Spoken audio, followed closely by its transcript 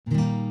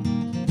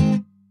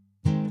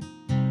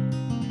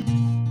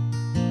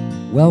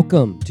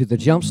Welcome to the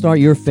Jumpstart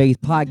Your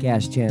Faith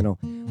podcast channel,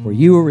 where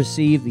you will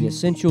receive the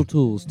essential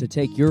tools to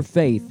take your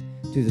faith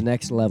to the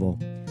next level.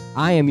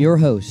 I am your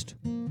host,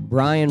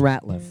 Brian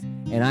Ratliff,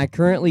 and I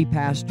currently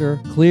pastor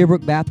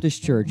Clearbrook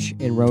Baptist Church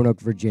in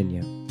Roanoke,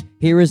 Virginia.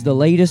 Here is the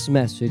latest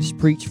message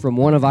preached from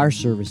one of our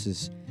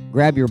services.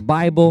 Grab your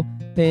Bible,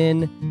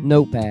 pen,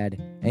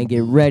 notepad, and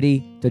get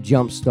ready to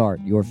jumpstart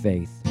your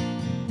faith.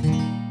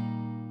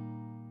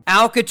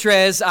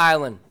 Alcatraz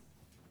Island.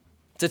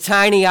 It's a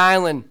tiny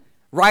island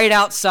right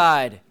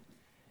outside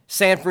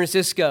San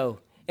Francisco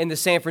in the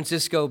San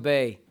Francisco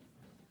Bay.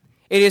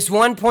 It is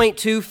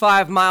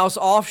 1.25 miles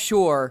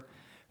offshore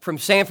from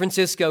San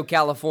Francisco,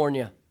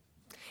 California.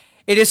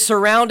 It is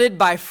surrounded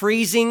by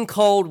freezing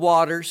cold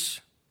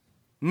waters,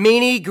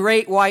 many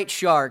great white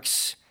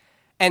sharks,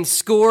 and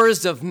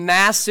scores of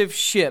massive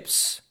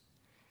ships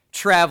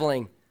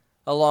traveling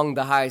along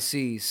the high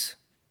seas.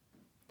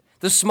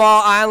 The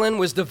small island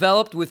was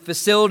developed with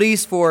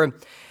facilities for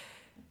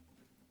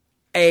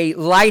a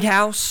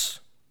lighthouse,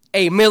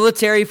 a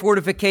military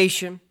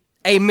fortification,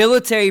 a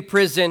military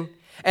prison,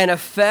 and a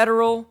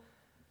federal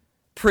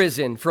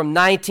prison from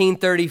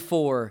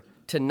 1934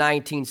 to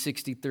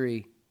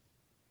 1963.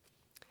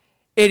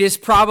 It is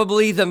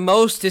probably the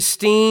most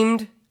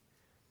esteemed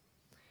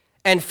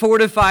and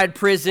fortified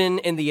prison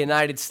in the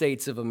United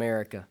States of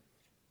America.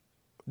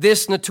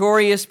 This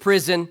notorious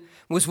prison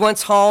was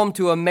once home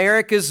to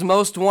America's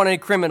most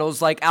wanted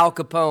criminals like Al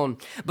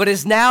Capone, but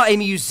is now a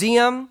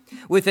museum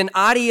with an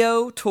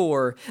audio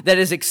tour that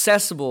is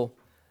accessible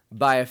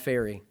by a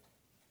ferry.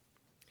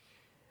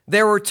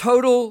 There were a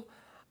total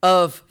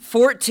of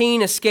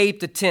 14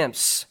 escaped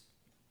attempts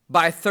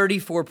by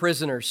 34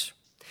 prisoners.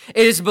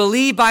 It is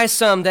believed by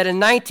some that in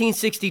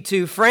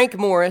 1962, Frank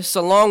Morris,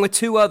 along with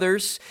two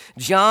others,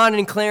 John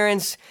and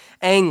Clarence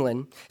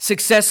Anglin,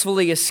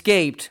 successfully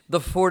escaped the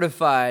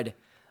fortified,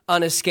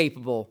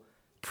 unescapable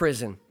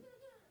prison.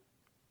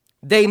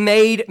 They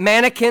made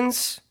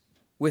mannequins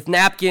with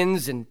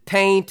napkins and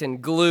paint and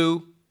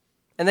glue,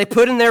 and they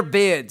put in their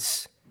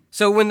beds.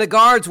 So when the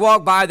guards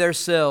walked by their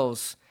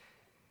cells,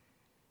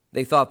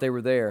 they thought they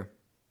were there.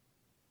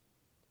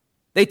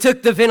 They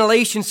took the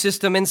ventilation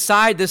system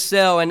inside the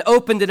cell and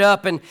opened it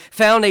up and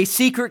found a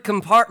secret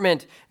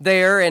compartment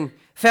there and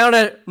found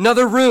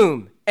another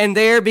room, and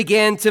there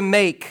began to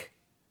make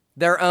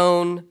their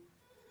own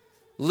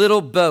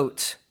little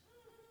boat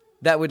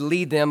that would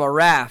lead them, a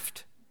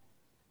raft,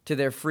 to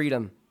their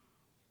freedom.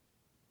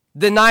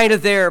 The night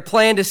of their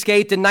planned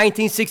escape in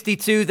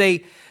 1962,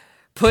 they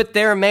put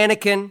their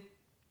mannequin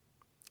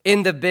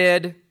in the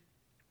bed,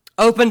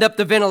 opened up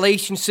the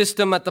ventilation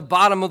system at the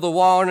bottom of the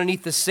wall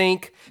underneath the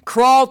sink,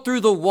 crawled through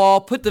the wall,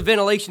 put the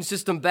ventilation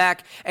system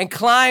back, and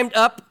climbed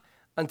up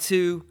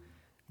onto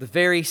the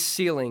very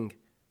ceiling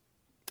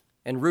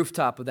and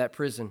rooftop of that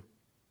prison.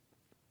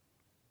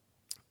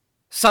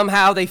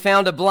 Somehow they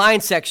found a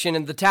blind section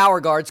and the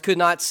tower guards could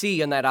not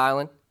see on that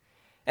island.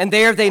 And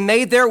there they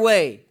made their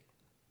way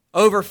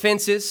over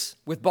fences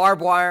with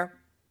barbed wire,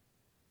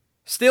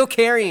 still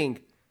carrying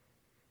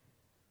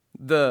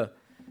the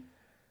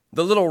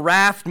little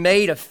raft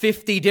made of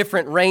 50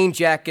 different rain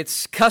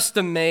jackets,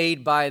 custom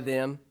made by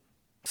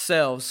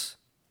themselves.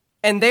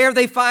 And there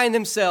they find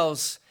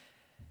themselves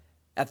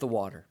at the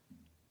water.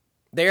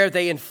 There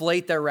they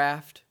inflate their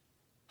raft,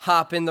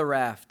 hop in the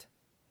raft,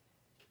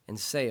 and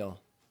sail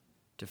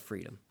to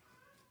freedom.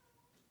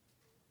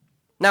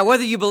 Now,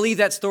 whether you believe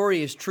that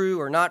story is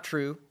true or not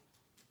true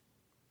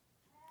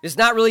is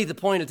not really the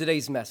point of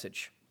today's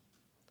message.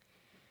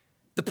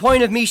 The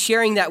point of me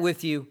sharing that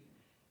with you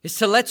is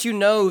to let you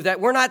know that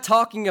we're not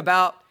talking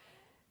about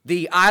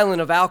the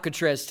island of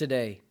Alcatraz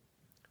today.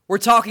 We're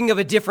talking of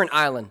a different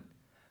island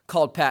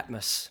called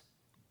Patmos.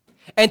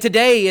 And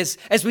today,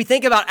 as we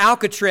think about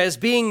Alcatraz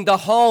being the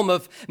home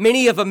of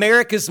many of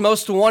America's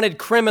most wanted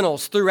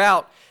criminals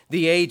throughout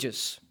the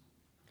ages,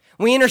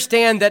 we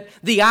understand that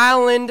the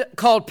island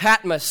called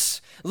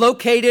Patmos,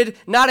 located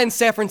not in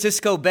San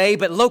Francisco Bay,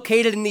 but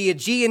located in the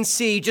Aegean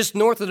Sea just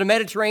north of the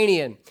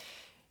Mediterranean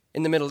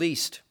in the Middle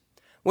East,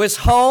 was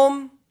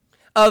home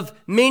of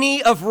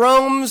many of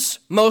Rome's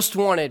most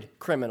wanted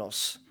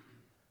criminals.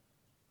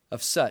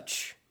 Of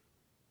such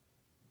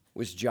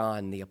was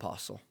John the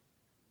Apostle.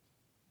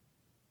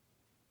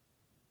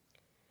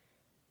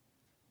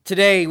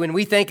 Today, when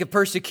we think of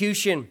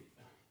persecution,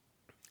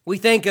 we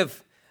think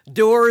of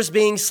doors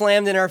being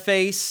slammed in our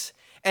face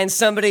and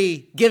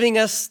somebody giving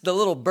us the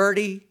little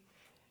birdie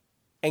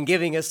and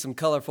giving us some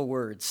colorful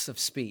words of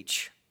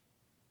speech.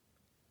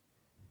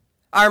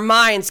 Our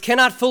minds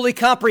cannot fully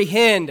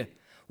comprehend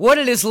what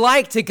it is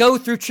like to go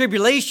through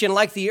tribulation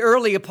like the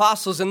early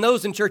apostles and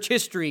those in church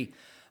history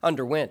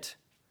underwent.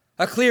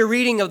 A clear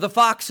reading of the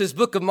Fox's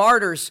Book of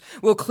Martyrs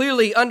will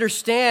clearly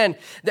understand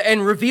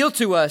and reveal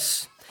to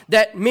us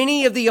that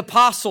many of the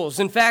apostles,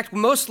 in fact,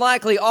 most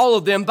likely all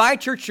of them, by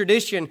church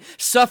tradition,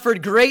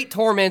 suffered great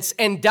torments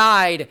and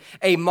died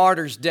a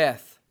martyr's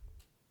death.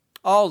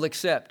 All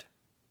except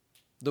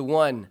the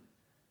one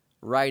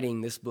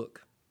writing this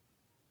book.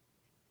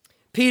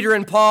 Peter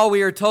and Paul,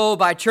 we are told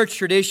by church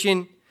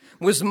tradition,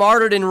 was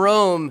martyred in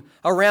Rome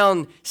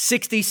around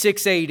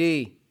 66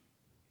 AD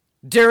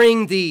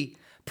during the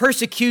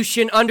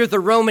persecution under the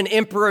Roman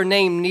emperor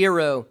named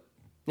Nero.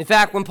 In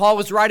fact, when Paul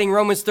was writing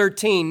Romans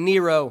 13,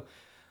 Nero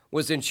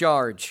was in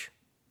charge.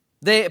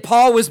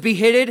 Paul was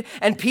beheaded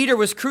and Peter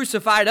was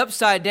crucified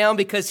upside down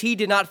because he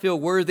did not feel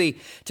worthy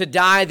to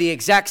die the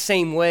exact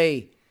same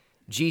way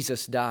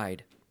Jesus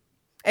died.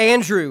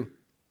 Andrew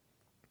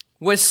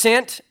was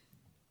sent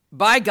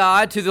by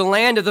God to the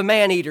land of the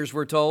man-eaters,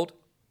 we're told,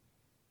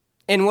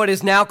 in what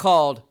is now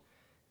called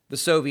the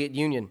Soviet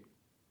Union.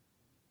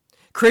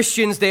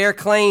 Christians there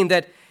claim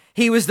that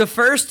he was the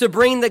first to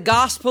bring the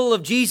gospel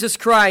of Jesus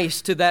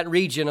Christ to that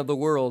region of the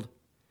world.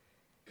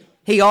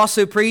 He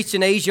also preached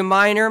in Asia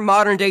Minor,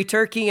 modern-day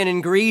Turkey, and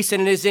in Greece,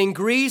 and it is in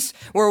Greece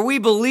where we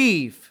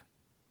believe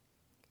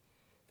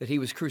that he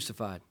was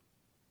crucified.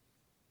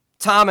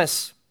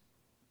 Thomas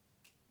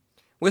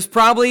was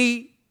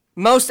probably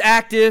most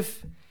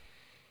active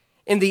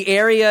in the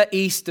area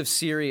east of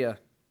Syria.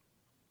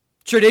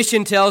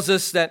 Tradition tells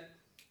us that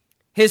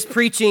his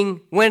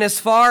preaching went as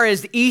far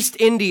as East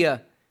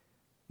India,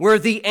 where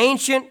the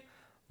ancient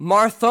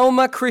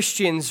Marthoma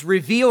Christians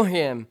reveal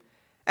him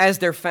as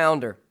their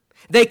founder.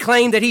 They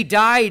claim that he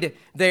died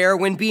there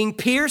when being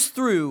pierced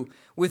through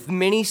with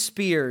many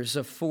spears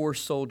of 4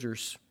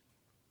 soldiers.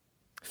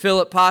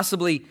 Philip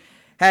possibly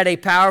had a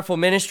powerful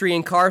ministry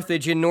in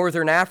Carthage in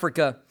northern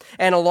Africa,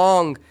 and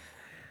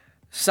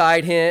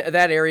alongside him,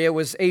 that area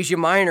was Asia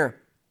Minor,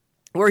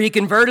 where he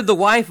converted the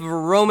wife of a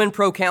Roman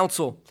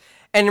proconsul.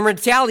 And in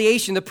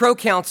retaliation, the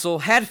proconsul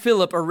had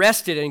Philip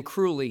arrested and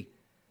cruelly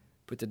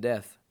put to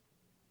death.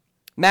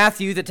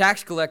 Matthew, the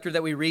tax collector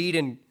that we read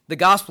in the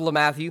Gospel of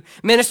Matthew,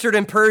 ministered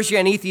in Persia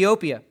and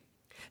Ethiopia.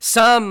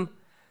 Some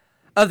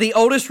of the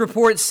oldest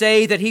reports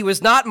say that he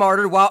was not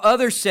martyred, while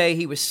others say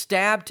he was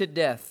stabbed to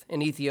death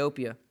in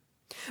Ethiopia.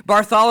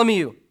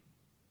 Bartholomew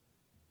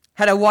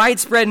had a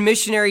widespread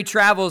missionary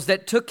travels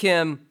that took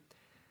him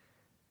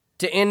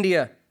to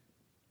India,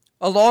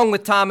 along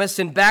with Thomas,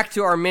 and back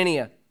to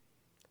Armenia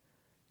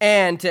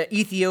and to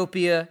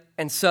Ethiopia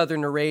and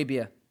southern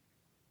Arabia.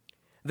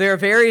 There are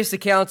various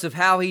accounts of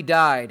how he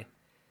died,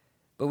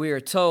 but we are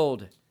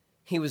told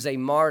he was a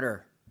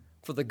martyr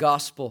for the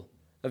gospel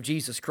of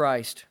Jesus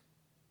Christ.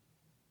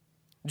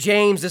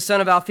 James, the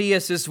son of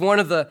Alphaeus, is one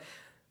of at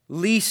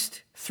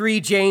least three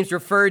James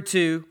referred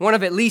to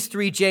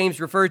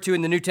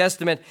in the New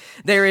Testament.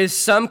 There is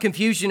some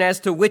confusion as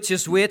to which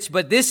is which,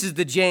 but this is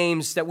the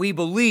James that we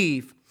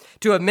believe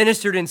to have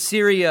ministered in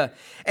Syria.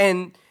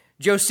 And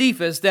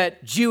Josephus,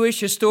 that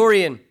Jewish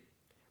historian,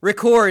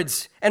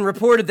 records and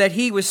reported that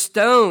he was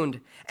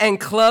stoned and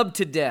clubbed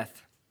to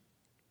death.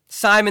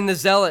 Simon the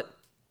Zealot,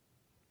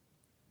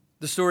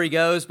 the story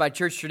goes by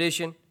church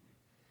tradition,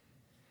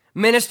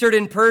 ministered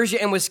in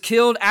Persia and was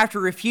killed after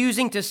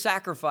refusing to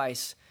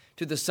sacrifice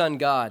to the sun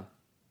god.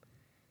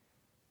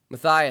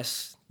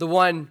 Matthias, the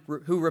one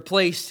who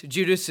replaced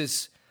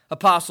Judas's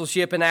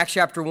apostleship in Acts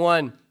chapter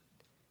 1,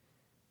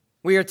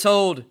 we are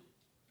told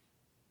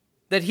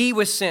that he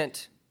was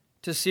sent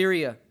to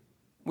Syria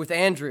with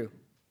Andrew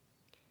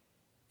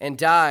and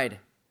died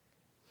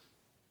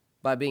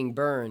by being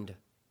burned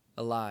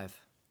alive.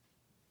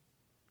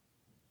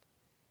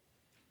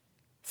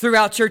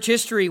 Throughout church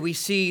history, we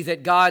see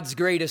that God's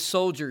greatest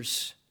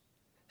soldiers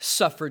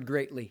suffered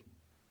greatly.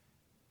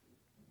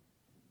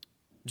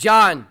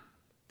 John,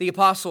 the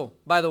apostle,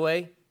 by the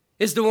way,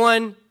 is the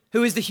one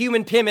who is the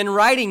human penman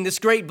writing this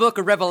great book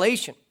of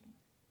Revelation.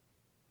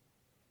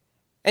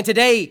 And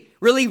today,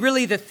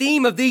 really, the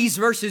theme of these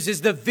verses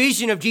is the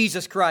vision of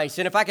Jesus Christ.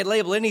 And if I could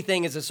label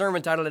anything as a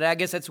sermon title today, I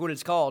guess that's what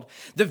it's called.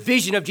 The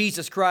vision of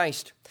Jesus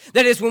Christ.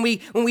 That is, when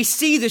we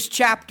see this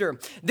chapter,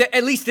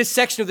 at least this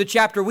section of the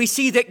chapter, we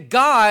see that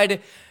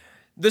God,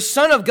 the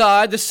Son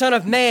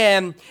of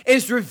Man,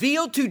 is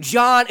revealed to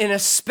John in a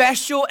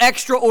special,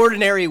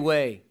 extraordinary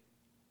way.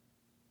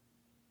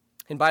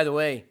 And by the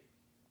way,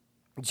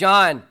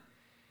 John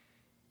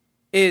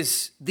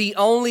is the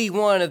only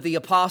one of the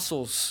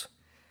apostles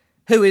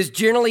who is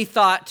generally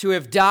thought to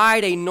have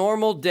died a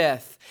normal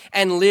death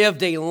and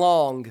lived a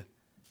long,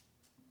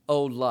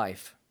 old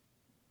life.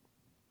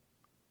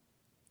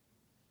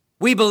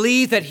 We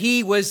believe that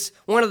he was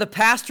one of the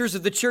pastors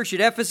of the church at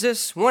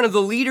Ephesus, one of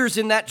the leaders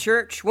in that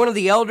church, one of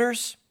the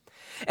elders.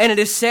 And it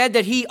is said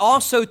that he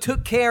also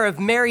took care of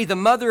Mary, the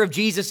mother of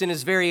Jesus, in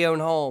his very own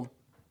home.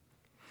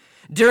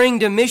 During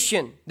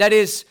Domitian, that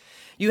is,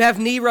 you have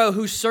Nero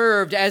who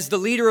served as the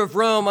leader of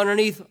Rome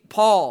underneath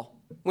Paul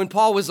when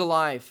Paul was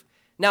alive.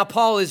 Now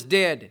Paul is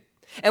dead,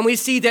 and we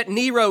see that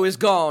Nero is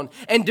gone,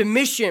 and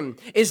Domitian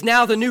is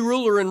now the new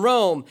ruler in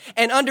Rome.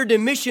 And under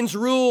Domitian's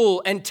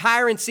rule and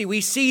tyranny,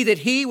 we see that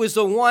he was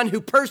the one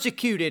who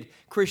persecuted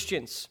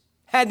Christians,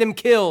 had them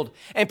killed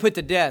and put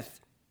to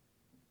death.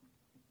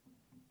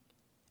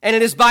 And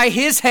it is by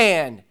his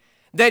hand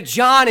that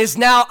John is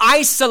now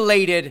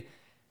isolated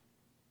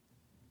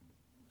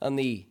on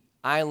the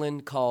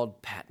island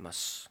called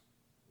Patmos.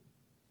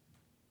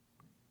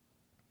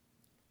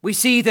 We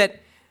see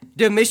that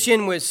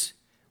Domitian was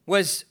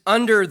was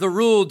under the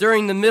rule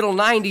during the middle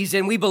 90s,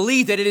 and we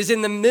believe that it is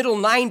in the middle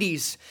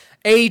 90s,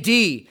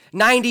 AD,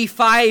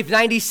 95,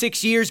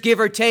 96 years, give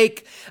or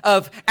take,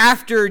 of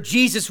after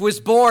Jesus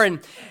was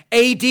born,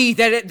 AD,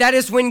 that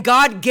is when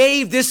God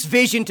gave this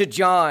vision to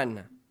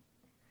John.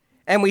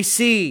 And we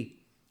see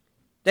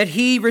that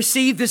he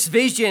received this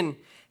vision.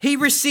 He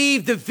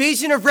received the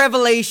vision of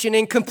revelation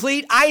in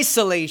complete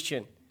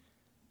isolation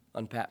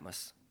on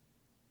Patmos.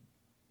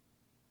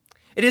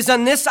 It is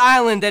on this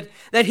island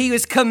that he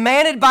was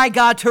commanded by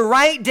God to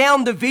write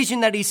down the vision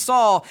that he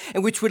saw,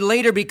 and which would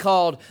later be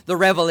called the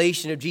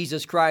revelation of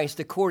Jesus Christ,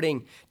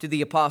 according to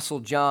the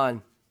Apostle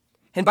John.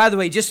 And by the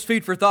way, just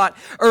food for thought,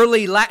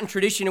 early Latin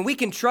tradition, and we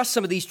can trust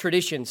some of these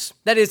traditions.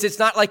 That is, it's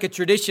not like a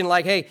tradition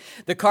like, hey,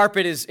 the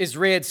carpet is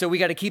red, so we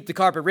got to keep the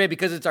carpet red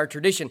because it's our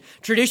tradition.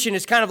 Tradition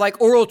is kind of like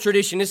oral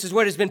tradition. This is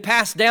what has been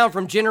passed down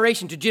from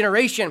generation to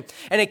generation,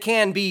 and it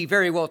can be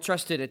very well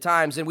trusted at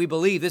times, and we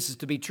believe this is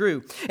to be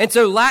true. And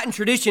so Latin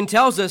tradition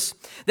tells us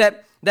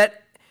that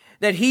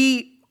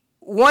he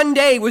one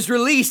day was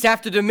released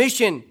after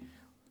Domitian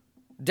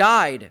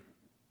died.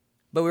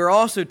 But we're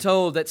also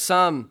told that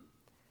some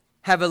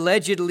have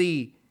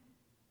allegedly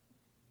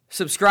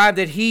subscribed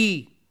that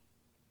he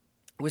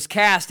was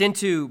cast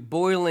into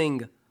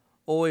boiling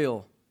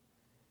oil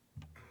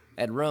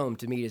at Rome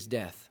to meet his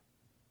death.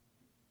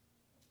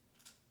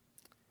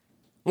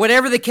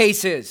 Whatever the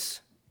case is,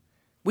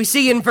 we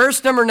see in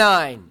verse number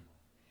 9,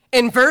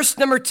 in verse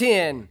number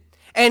 10,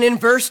 and in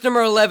verse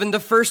number 11, the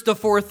first of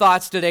four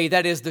thoughts today,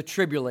 that is the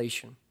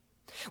tribulation.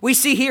 We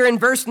see here in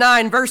verse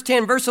 9, verse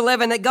 10, verse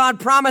 11, that God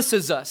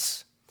promises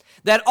us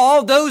that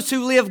all those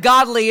who live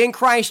godly in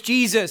Christ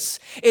Jesus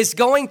is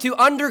going to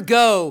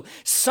undergo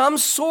some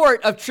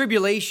sort of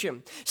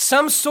tribulation,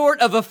 some sort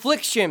of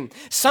affliction,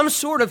 some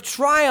sort of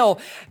trial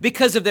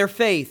because of their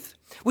faith.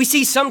 We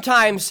see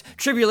sometimes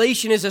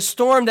tribulation is a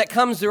storm that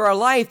comes through our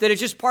life that is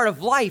just part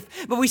of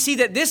life. But we see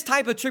that this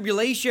type of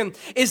tribulation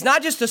is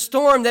not just a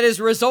storm that is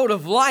a result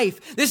of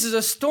life. This is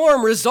a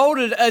storm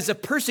resulted as a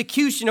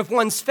persecution of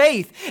one's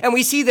faith. And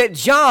we see that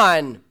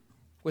John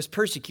was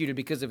persecuted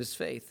because of his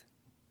faith.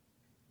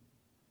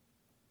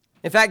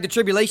 In fact, the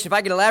tribulation, if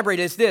I can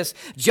elaborate, is this.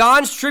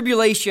 John's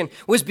tribulation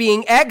was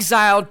being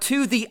exiled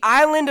to the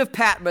island of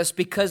Patmos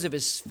because of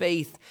his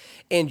faith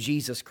in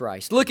Jesus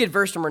Christ. Look at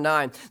verse number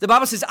 9. The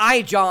Bible says,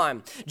 I,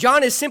 John.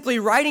 John is simply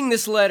writing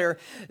this letter,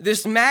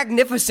 this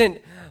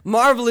magnificent,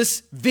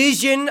 marvelous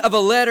vision of a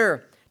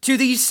letter to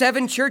these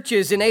 7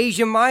 churches in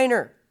Asia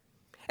Minor.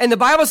 And the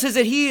Bible says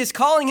that he is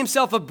calling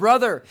himself a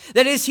brother.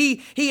 That is,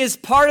 he is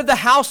part of the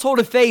household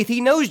of faith.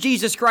 He knows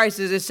Jesus Christ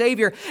as his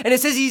Savior. And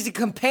it says he's a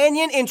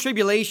companion in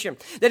tribulation.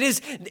 That is,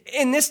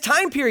 in this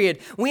time period,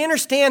 we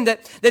understand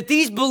that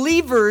these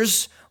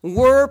believers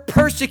were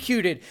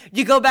persecuted.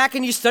 You go back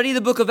and you study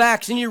the book of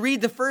Acts and you read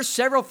the first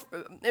several,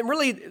 and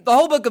really the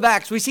whole book of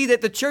Acts, we see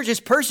that the church is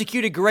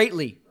persecuted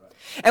greatly.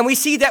 And we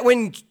see that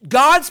when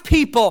God's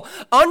people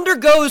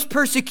undergoes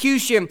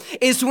persecution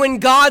is when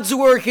God's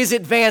work is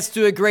advanced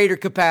to a greater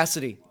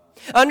capacity.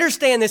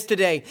 Understand this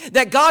today,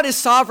 that God is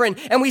sovereign,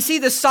 and we see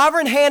the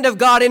sovereign hand of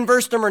God in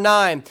verse number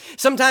 9.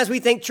 Sometimes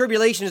we think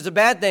tribulation is a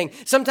bad thing.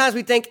 Sometimes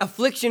we think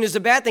affliction is a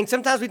bad thing.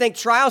 Sometimes we think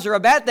trials are a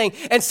bad thing.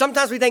 And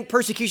sometimes we think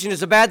persecution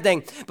is a bad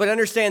thing. But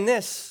understand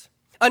this.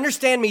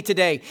 Understand me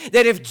today,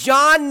 that if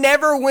John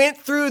never went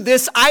through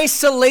this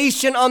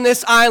isolation on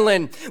this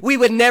island, we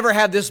would never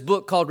have this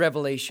book called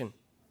Revelation.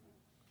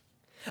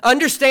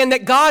 Understand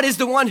that God is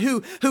the one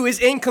who is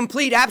in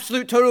complete,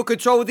 absolute, total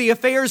control of the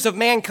affairs of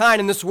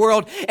mankind in this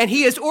world, and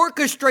he is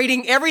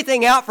orchestrating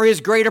everything out for his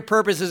greater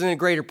purposes and a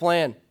greater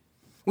plan.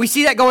 We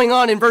see that going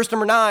on in verse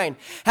number 9,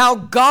 how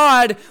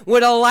God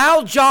would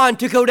allow John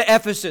to go to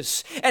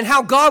Ephesus, and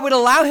how God would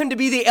allow him to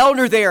be the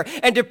elder there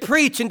and to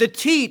preach and to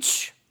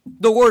teach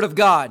the word of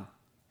God,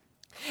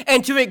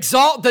 and to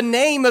exalt the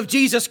name of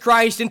Jesus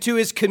Christ into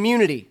his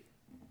community,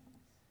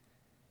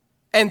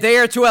 and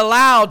there to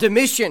allow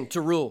Domitian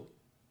to rule,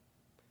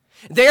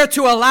 there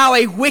to allow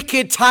a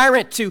wicked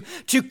tyrant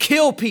to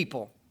kill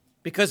people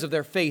because of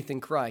their faith in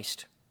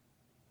Christ.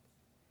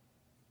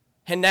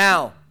 And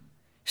now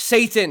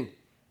Satan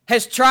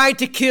has tried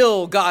to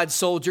kill God's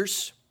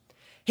soldiers.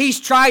 He's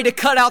tried to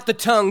cut out the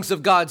tongues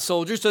of God's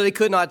soldiers so they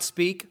could not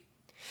speak.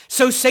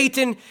 So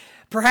Satan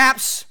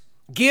perhaps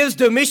gives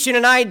Domitian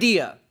an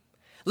idea.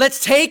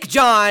 Let's take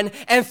John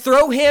and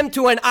throw him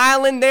to an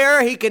island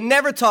there. He can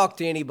never talk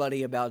to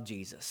anybody about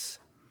Jesus.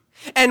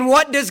 And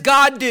what does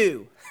God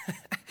do?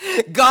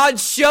 God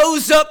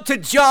shows up to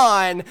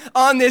John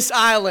on this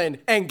island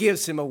and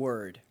gives him a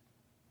word.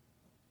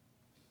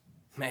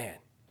 Man,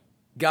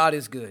 God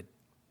is good.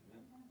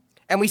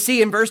 And we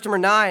see in verse number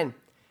 9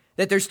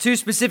 that there's 2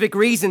 specific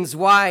reasons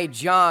why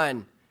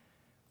John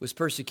was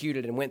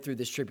persecuted and went through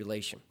this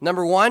tribulation.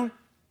 Number 1,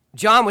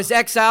 John was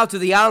exiled to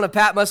the island of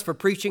Patmos for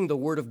preaching the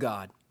word of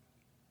God.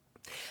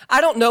 I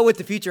don't know what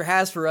the future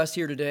has for us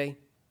here today,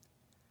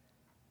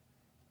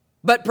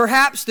 but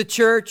perhaps the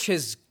church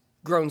has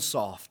grown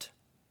soft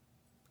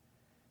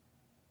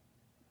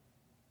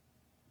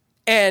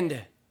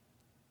and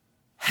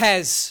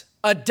has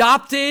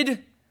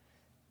adopted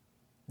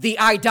the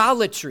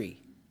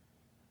idolatry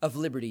of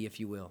liberty, if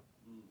you will.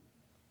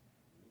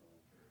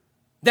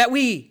 That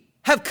we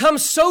have come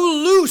so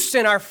loose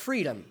in our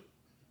freedom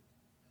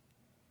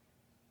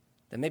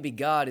that maybe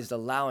God is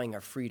allowing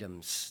our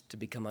freedoms to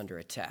become under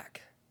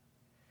attack.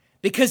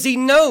 Because he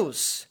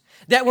knows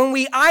that when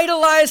we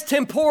idolize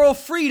temporal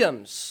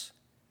freedoms,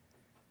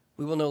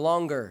 we will no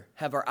longer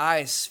have our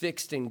eyes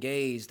fixed and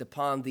gazed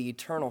upon the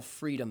eternal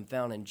freedom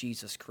found in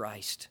Jesus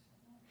Christ.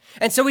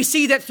 And so we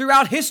see that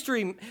throughout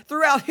history,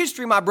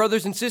 my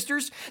brothers and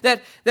sisters,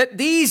 that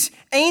these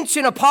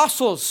ancient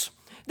apostles,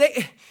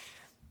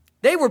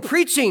 they were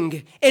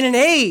preaching in an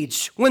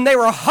age when they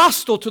were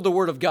hostile to the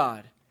Word of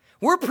God.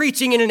 We're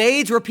preaching in an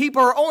age where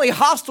people are only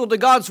hostile to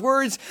God's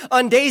words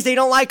on days they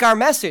don't like our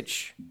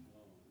message.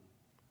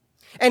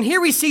 And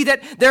here we see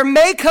that there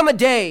may come a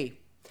day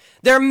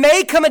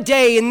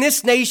in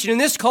this nation, in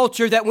this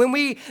culture, that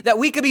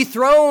we could be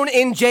thrown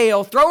in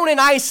jail, thrown in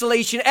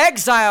isolation,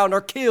 exiled, or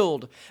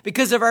killed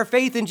because of our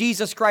faith in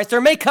Jesus Christ.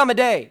 There may come a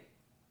day.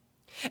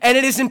 And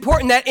it is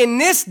important that in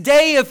this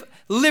day of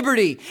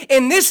liberty,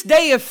 in this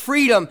day of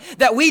freedom,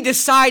 that we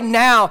decide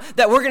now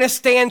that we're going to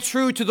stand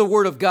true to the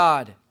Word of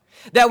God.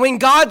 That when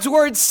God's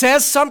Word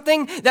says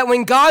something, that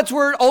when God's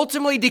Word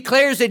ultimately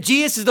declares that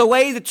Jesus is the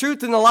way, the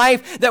truth, and the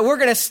life, that we're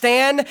going to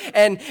stand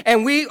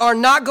and we are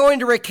not going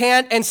to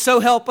recant, and so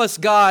help us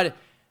God.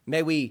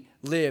 May we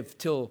live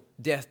till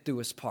death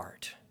do us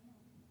part.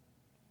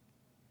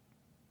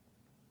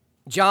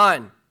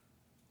 John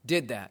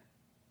did that.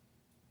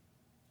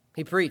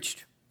 He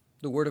preached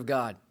the Word of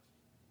God.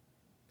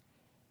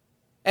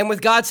 And with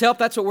God's help,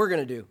 that's what we're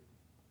going to do.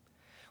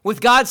 With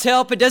God's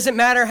help, it doesn't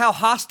matter how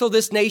hostile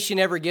this nation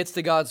ever gets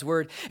to God's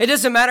Word. It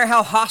doesn't matter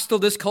how hostile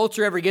this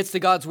culture ever gets to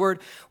God's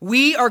Word.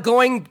 We are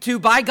going to,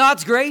 by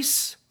God's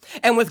grace,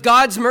 and with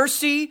God's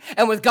mercy,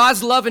 and with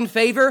God's love and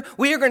favor,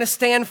 we are going to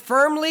stand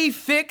firmly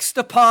fixed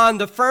upon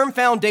the firm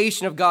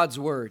foundation of God's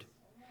Word.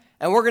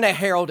 And we're going to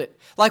herald it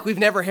like we've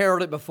never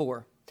heralded it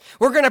before.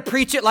 We're going to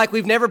preach it like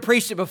we've never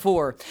preached it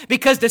before.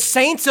 Because the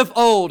saints of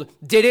old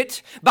did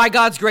it by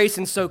God's grace,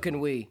 and so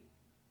can we.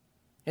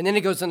 And then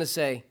it goes on to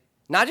say,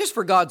 not just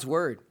for God's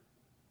Word.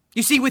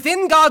 You see,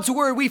 within God's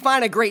Word, we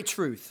find a great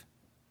truth.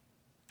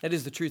 That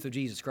is the truth of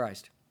Jesus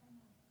Christ.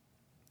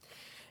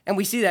 And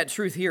we see that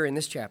truth here in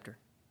this chapter.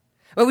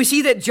 But we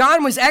see that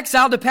John was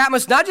exiled to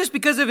Patmos not just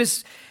because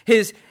of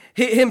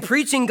him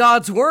preaching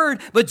God's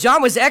Word, but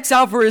John was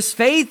exiled for his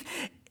faith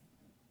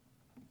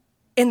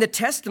in the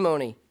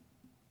testimony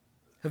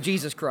of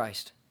Jesus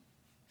Christ.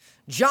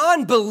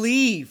 John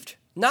believed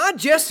not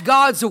just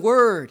God's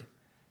Word,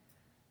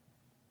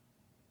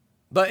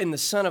 but in the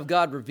Son of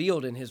God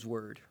revealed in his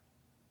Word.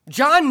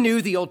 John knew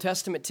the Old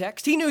Testament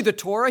text. He knew the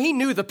Torah. He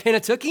knew the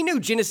Pentateuch. He knew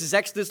Genesis,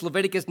 Exodus,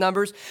 Leviticus,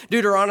 Numbers,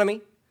 Deuteronomy,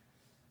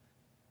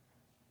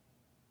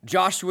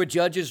 Joshua,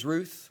 Judges,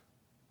 Ruth,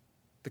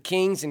 the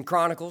Kings and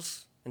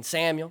Chronicles, and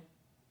Samuel,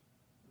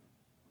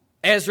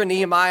 Ezra,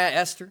 Nehemiah,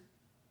 Esther.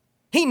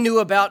 He knew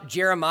about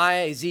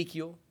Jeremiah,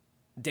 Ezekiel,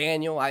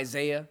 Daniel,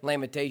 Isaiah,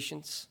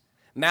 Lamentations,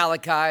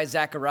 Malachi,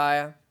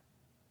 Zechariah,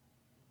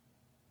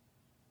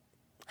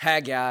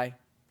 Haggai.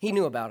 He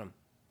knew about him.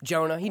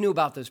 Jonah, he knew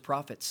about those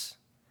prophets.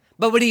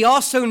 But what he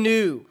also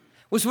knew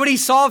was what he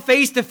saw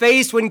face to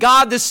face when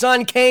God the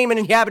Son came and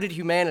inhabited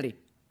humanity.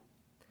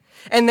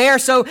 And there,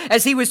 so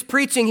as he was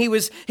preaching, he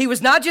was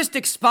not just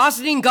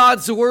expositing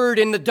God's Word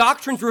and the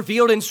doctrines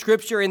revealed in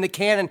Scripture in the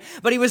canon,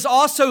 but he was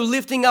also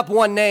lifting up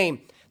one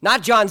name.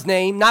 Not John's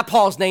name, not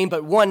Paul's name,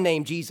 but one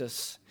name,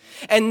 Jesus.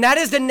 And that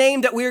is the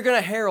name that we are going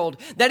to herald.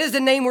 That is the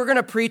name we're going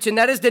to preach. And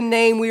that is the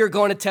name we are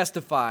going to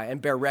testify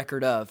and bear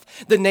record of.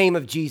 The name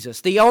of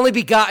Jesus, the only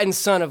begotten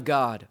Son of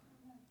God.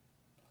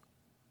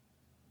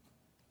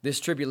 This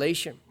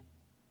tribulation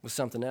was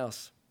something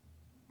else.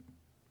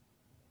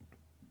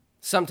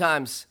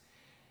 Sometimes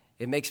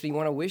it makes me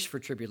want to wish for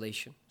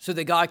tribulation so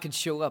that God could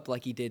show up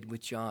like he did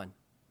with John.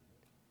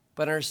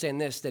 But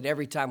understand this, that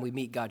every time we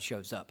meet, God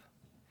shows up.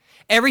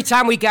 Every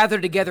time we gather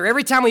together,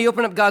 every time we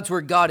open up God's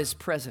Word, God is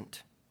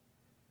present.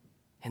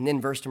 And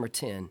then verse number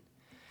 10,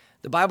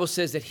 the Bible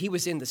says that he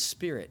was in the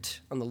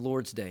Spirit on the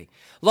Lord's day.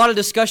 A lot of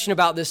discussion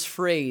about this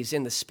phrase,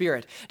 in the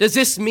Spirit. Does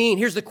this mean,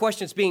 here's the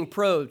question that's being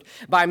probed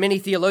by many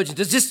theologians,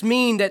 does this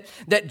mean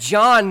that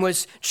John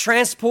was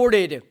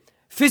transported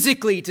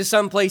physically to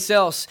someplace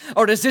else?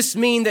 Or does this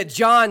mean that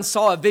John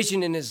saw a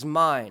vision in his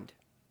mind?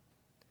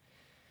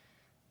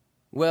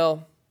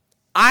 Well,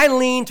 I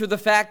lean to the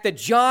fact that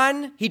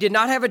John, he did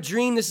not have a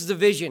dream. This is a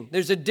vision.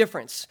 There's a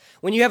difference.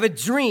 When you have a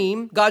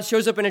dream, God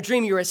shows up in a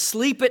dream. You're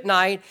asleep at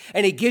night,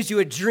 and he gives you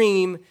a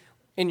dream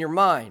in your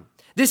mind.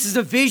 This is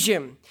a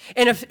vision.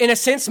 In a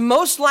sense,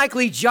 most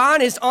likely,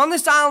 John is on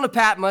this island of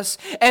Patmos,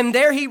 and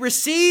there he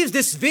receives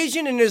this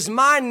vision in his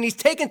mind, and he's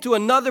taken to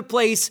another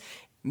place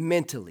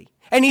mentally.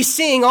 And he's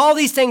seeing all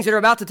these things that are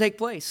about to take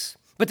place.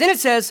 But then it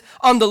says,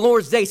 on the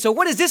Lord's day. So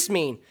what does this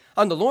mean?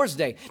 On the Lord's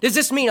day. Does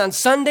this mean on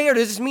Sunday, or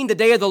does this mean the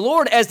day of the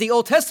Lord, as the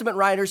Old Testament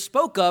writers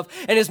spoke of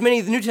and as many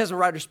of the New Testament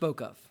writers spoke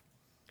of?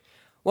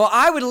 Well,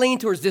 I would lean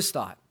towards this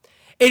thought.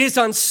 It is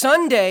on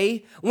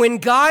Sunday when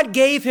God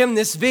gave him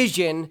this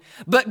vision,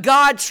 but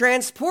God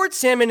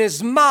transports him in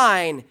his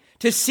mind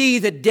to see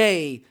the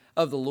day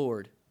of the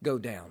Lord go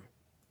down.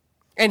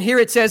 And here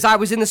it says, I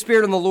was in the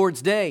Spirit on the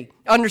Lord's day.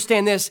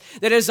 Understand this,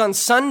 that it is on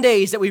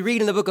Sundays that we read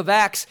in the book of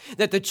Acts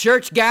that the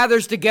church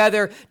gathers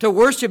together to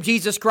worship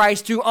Jesus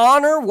Christ, to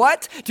honor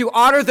what? To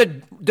honor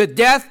the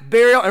death,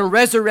 burial, and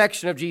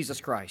resurrection of Jesus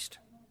Christ.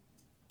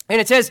 And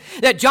it says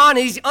that John,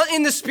 he's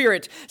in the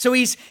Spirit, so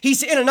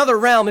he's in another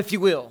realm, if you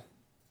will.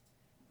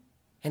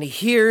 And he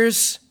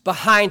hears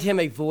behind him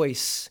a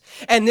voice.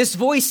 And this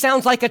voice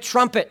sounds like a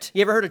trumpet.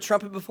 You ever heard a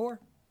trumpet before?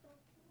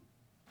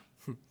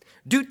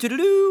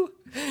 Do-do-do-do.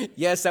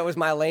 Yes, that was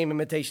my lame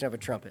imitation of a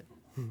trumpet.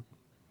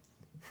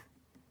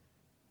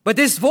 But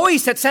this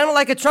voice that sounded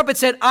like a trumpet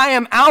said, I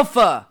am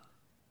Alpha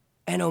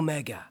and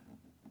Omega,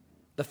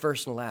 the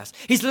first and the last.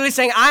 He's literally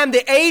saying, I am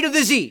the A to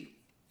the Z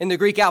in the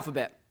Greek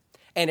alphabet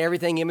and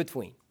everything in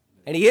between.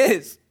 And he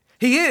is.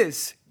 He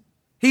is.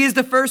 He is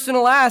the first and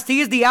the last.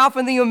 He is the Alpha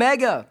and the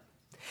Omega.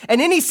 And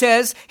then he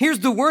says, here's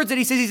the words that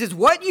he says. He says,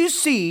 what you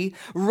see,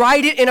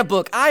 write it in a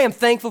book. I am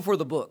thankful for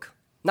the book.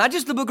 Not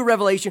just the book of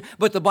Revelation,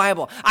 but the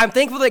Bible. I'm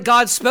thankful that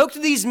God spoke to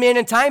these men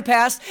in time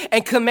past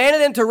and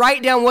commanded them to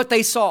write down what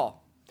they saw.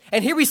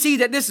 And here we see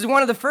that this is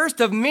one of the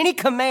first of many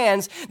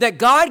commands that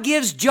God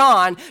gives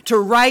John to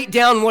write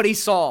down what he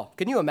saw.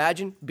 Can you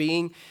imagine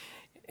being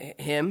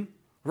him?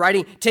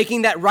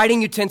 Taking that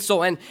writing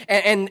utensil and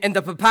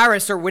the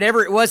papyrus or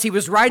whatever it was he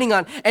was writing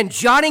on and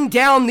jotting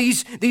down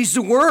these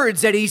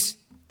words that he's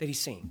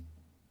seen.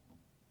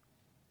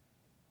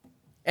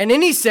 And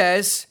then he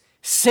says,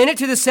 send it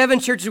to the 7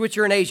 churches which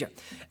are in Asia.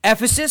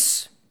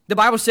 Ephesus, the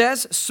Bible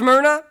says,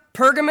 Smyrna,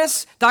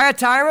 Pergamos,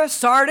 Thyatira,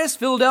 Sardis,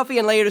 Philadelphia,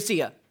 and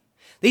Laodicea.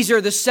 These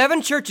are the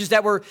 7 churches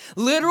that were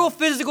literal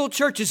physical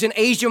churches in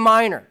Asia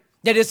Minor.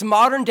 That is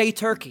modern day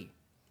Turkey.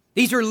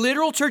 These are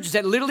literal churches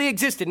that literally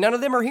existed. None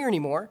of them are here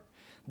anymore.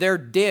 They're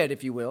dead,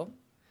 if you will.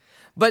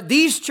 But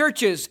these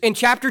churches in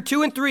chapter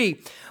 2 and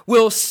 3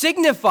 will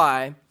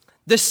signify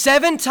the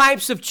 7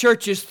 types of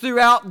churches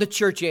throughout the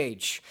church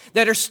age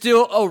that are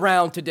still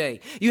around today.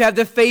 You have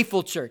the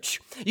faithful church.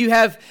 You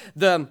have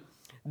the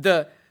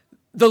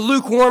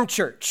lukewarm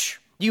church.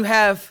 You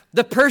have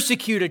the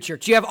persecuted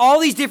church. You have all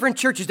these different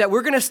churches that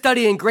we're going to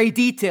study in great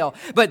detail.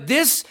 But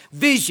this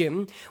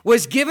vision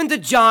was given to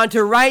John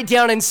to write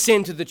down and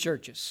send to the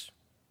churches.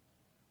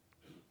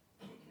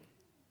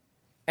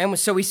 And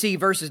so we see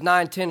verses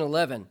 9, 10,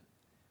 11,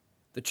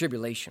 the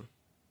tribulation.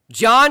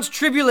 John's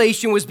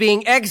tribulation was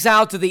being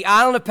exiled to the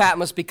island of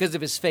Patmos because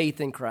of his faith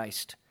in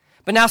Christ.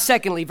 But now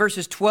secondly,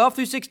 verses 12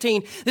 through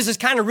 16, this is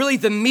kind of really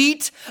the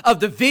meat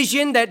of the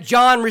vision that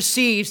John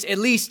receives, at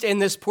least in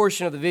this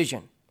portion of the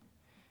vision.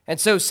 And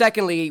so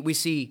secondly, we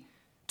see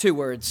 2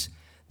 words,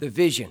 the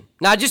vision.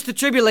 Not just the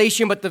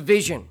tribulation, but the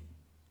vision.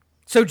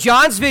 So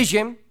John's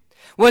vision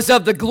was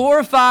of the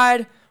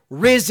glorified,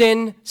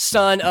 risen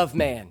Son of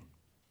Man.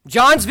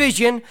 John's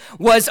vision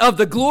was of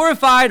the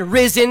glorified,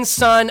 risen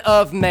Son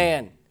of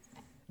Man.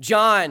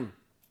 John,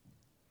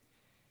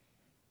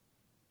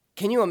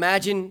 can you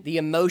imagine the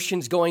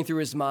emotions going through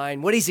his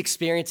mind, what he's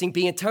experiencing,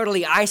 being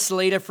totally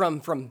isolated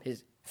from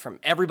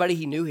everybody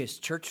he knew, his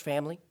church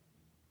family?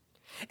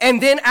 And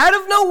then out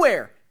of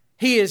nowhere,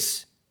 he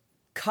is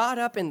caught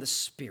up in the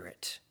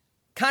Spirit,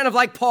 kind of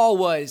like Paul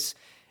was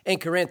in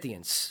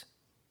Corinthians.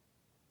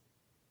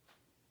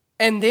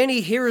 And then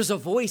he hears a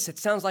voice that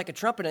sounds like a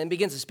trumpet and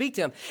begins to speak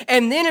to him.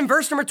 And then in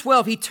verse number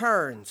 12, he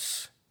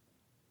turns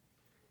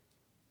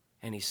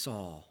and he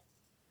saw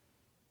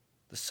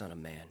the Son of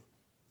Man.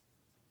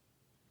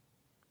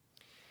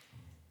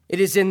 It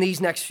is in these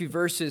next few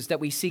verses that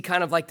we see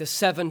kind of like the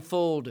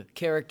 7-fold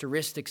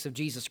characteristics of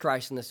Jesus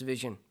Christ in this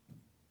vision.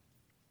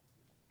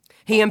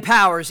 He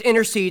empowers,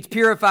 intercedes,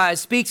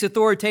 purifies, speaks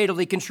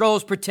authoritatively,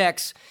 controls,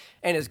 protects,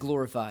 and is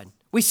glorified.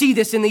 We see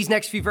this in these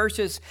next few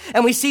verses,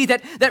 and we see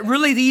that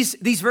really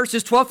these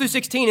verses 12 through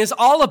 16 is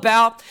all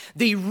about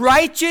the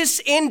righteous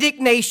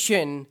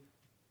indignation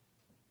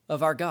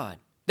of our God.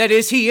 That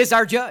is, he is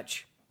our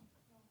judge.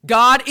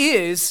 God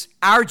is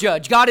our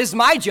judge. God is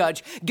my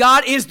judge.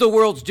 God is the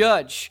world's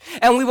judge.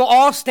 And we will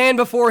all stand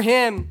before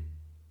him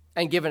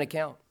and give an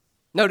account.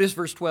 Notice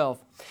verse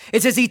 12.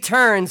 It says he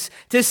turns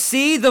to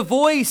see the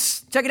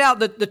voice. Check it out,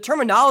 the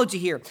terminology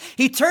here.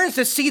 He turns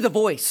to see the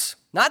voice.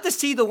 Not to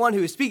see the one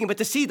who is speaking, but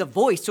to see the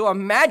voice. So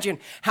imagine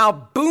how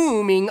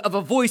booming of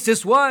a voice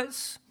this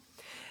was.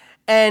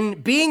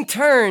 And being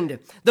turned,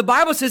 the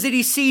Bible says that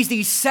he sees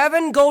these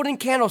 7 golden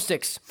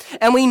candlesticks.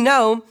 And we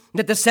know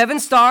that the 7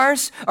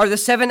 stars are the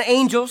 7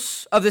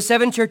 angels of the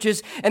 7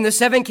 churches, and the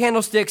 7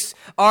 candlesticks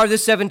are the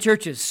 7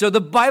 churches. So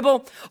the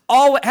Bible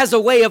has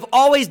a way of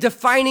always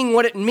defining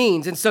what it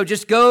means. And so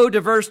just go to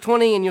verse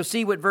 20 and you'll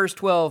see what verse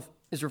 12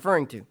 is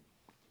referring to.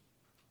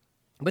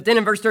 But then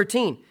in verse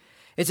 13,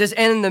 it says,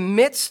 and in the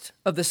midst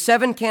of the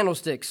 7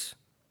 candlesticks,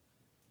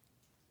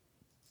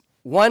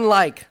 one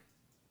like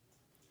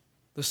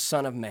the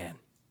Son of Man.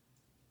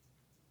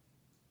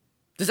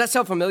 Does that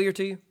sound familiar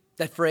to you?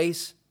 That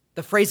phrase?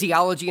 The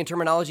phraseology and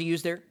terminology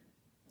used there?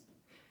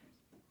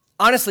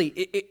 Honestly,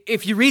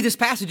 if you read this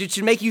passage, it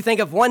should make you think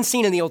of one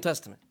scene in the Old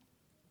Testament.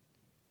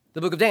 The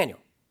book of Daniel.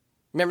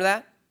 Remember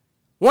that?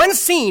 One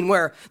scene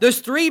where those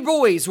three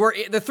boys,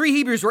 the three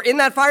Hebrews were in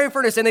that fiery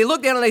furnace, and they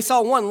looked down and they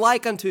saw one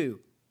like unto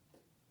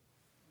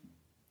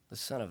the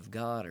Son of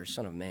God or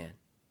Son of Man.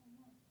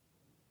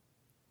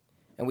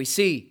 And we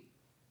see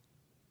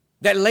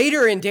that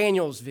later in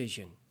Daniel's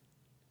vision,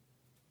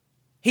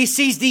 he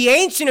sees the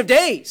Ancient of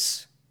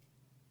Days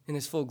in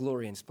his full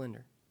glory and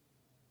splendor.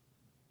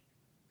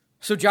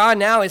 So John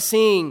now is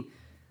seeing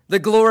the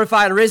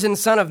glorified, risen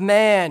Son of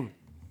Man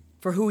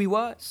for who he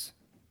was.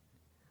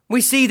 We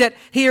see that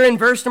here in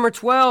verse number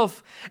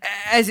 12,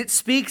 as it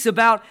speaks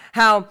about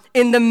how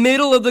in the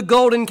middle of the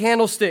golden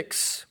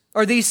candlesticks,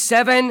 or these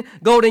 7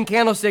 golden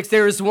candlesticks,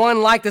 there is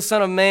one like the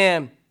Son of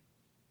Man.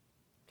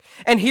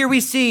 And here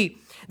we see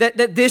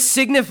that this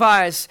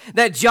signifies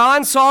that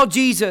John saw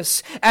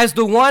Jesus as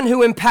the one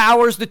who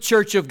empowers the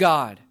church of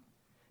God.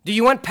 Do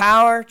you want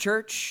power,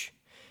 church?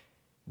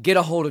 Get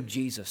a hold of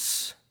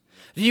Jesus.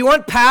 Do you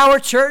want power,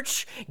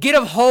 church? Get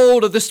a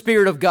hold of the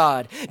Spirit of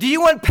God. Do you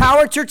want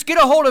power, church? Get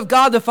a hold of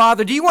God the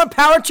Father. Do you want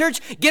power,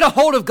 church? Get a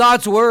hold of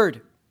God's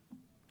Word.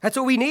 That's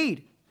what we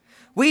need.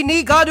 We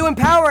need God to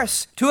empower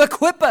us, to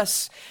equip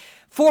us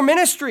for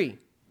ministry.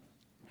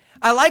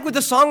 I like what the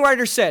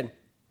songwriter said.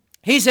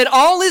 He said,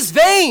 all is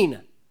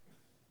vain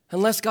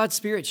unless God's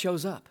Spirit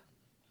shows up.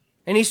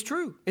 And he's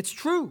true. It's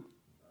true.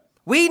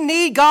 We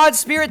need God's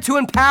Spirit to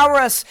empower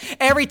us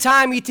every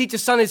time you teach a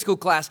Sunday school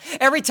class,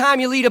 every time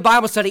you lead a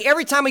Bible study,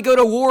 every time we go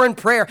to war and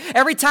prayer,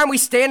 every time we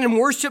stand and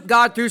worship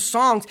God through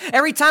songs,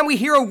 every time we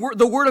hear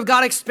the Word of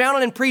God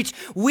expounded and preached.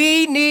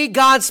 We need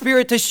God's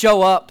Spirit to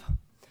show up.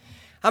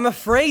 I'm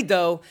afraid,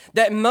 though,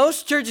 that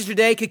most churches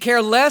today could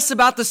care less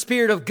about the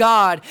Spirit of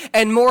God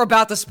and more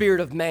about the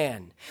Spirit of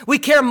man. We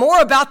care more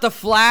about the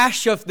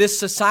flash of this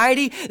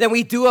society than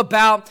we do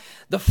about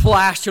the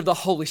flash of the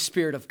Holy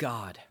Spirit of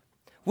God.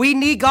 We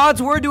need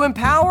God's Word to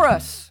empower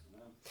us.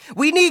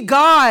 We need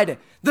God,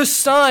 the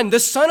Son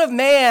of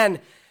Man,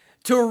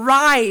 to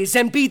rise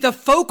and be the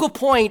focal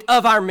point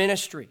of our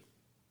ministry.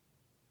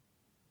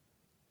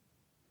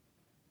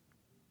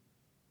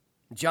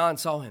 John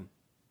saw him,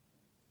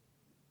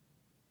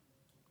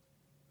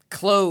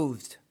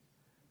 clothed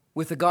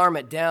with a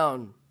garment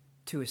down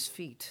to his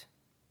feet,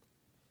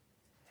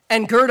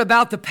 and girt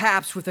about the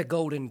paps with a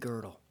golden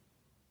girdle.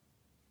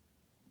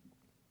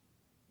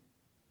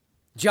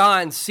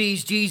 John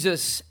sees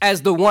Jesus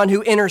as the one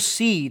who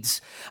intercedes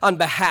on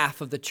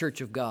behalf of the church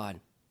of God.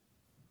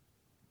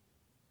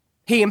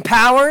 He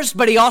empowers,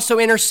 but he also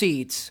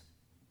intercedes.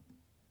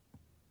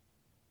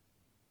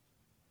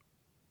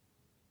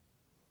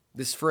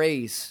 This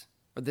phrase,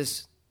 or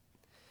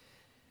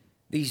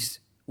these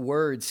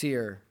words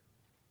here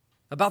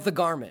about the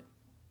garment,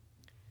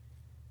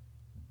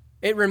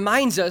 it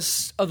reminds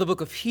us of the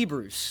book of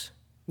Hebrews,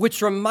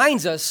 which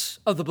reminds us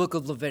of the book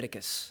of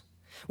Leviticus,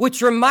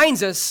 which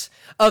reminds us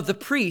of the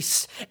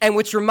priests, and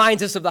which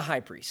reminds us of the high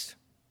priest.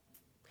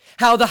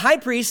 How the high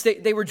priests,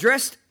 they were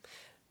dressed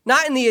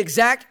not in the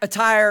exact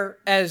attire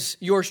as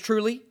yours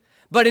truly,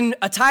 but in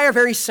attire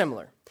very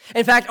similar.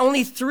 In fact,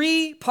 only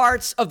 3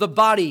 parts of the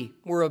body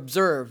were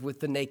observed with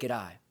the naked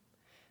eye.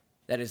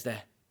 That is the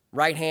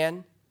right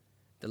hand,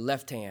 the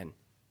left hand,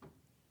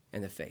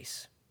 and the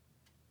face.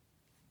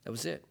 That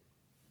was it.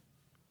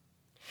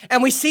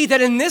 And we see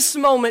that in this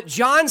moment,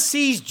 John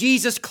sees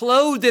Jesus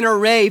clothed in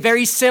array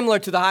very similar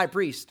to the high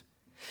priest,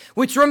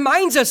 which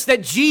reminds us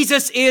that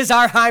Jesus is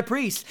our high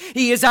priest.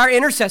 He is our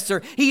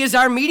intercessor. He is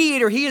our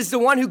mediator. He is the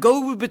one who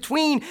goes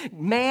between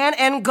man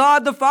and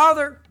God the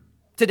Father.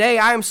 Today,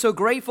 I am so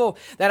grateful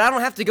that I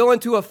don't have to go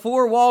into a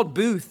 4-walled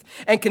booth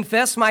and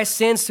confess my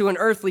sins to an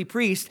earthly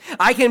priest.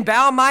 I can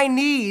bow my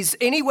knees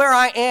anywhere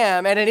I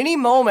am and at any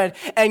moment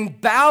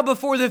and bow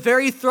before the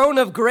very throne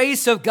of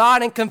grace of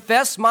God and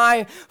confess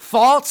my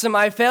faults and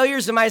my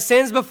failures and my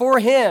sins before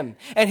Him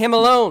and Him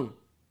alone.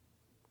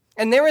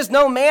 And there is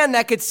no man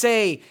that could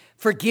say,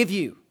 forgive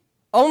you.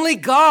 Only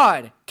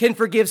God can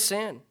forgive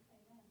sin.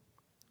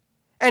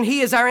 And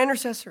He is our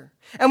intercessor.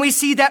 And we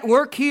see that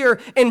work here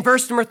in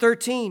verse number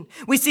 13.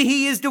 We see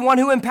He is the one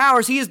who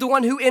empowers. He is the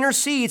one who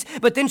intercedes.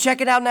 But then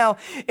check it out now.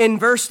 In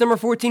verse number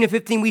 14 and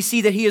 15, we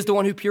see that He is the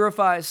one who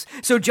purifies.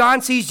 So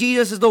John sees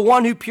Jesus as the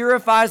one who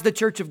purifies the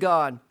church of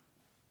God.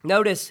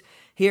 Notice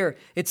here,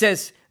 it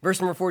says, verse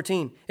number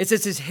 14, it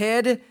says, His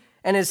head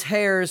and His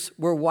hairs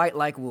were white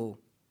like wool,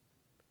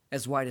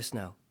 as white as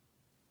snow.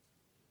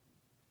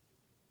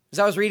 As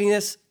I was reading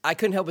this, I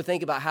couldn't help but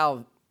think about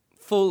how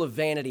full of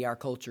vanity our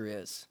culture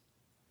is.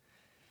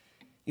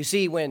 You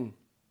see, when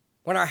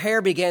our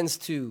hair begins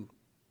to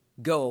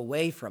go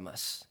away from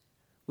us,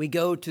 we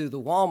go to the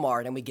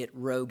Walmart and we get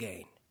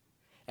Rogaine,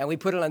 and we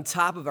put it on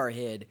top of our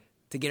head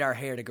to get our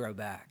hair to grow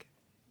back.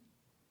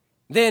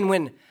 Then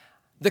when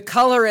the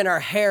color in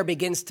our hair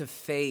begins to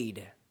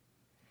fade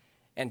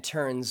and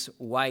turns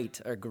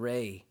white or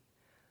gray,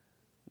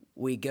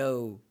 we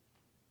go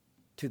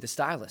to the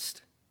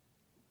stylist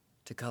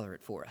to color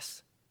it for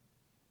us.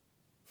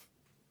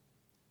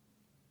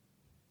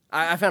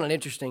 I found it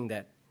interesting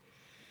that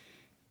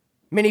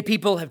Many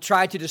people have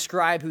tried to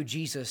describe what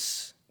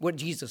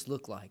Jesus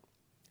looked like.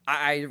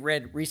 I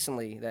read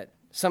recently that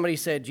somebody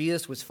said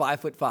Jesus was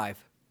 5'5",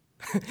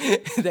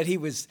 that he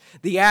was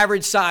the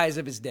average size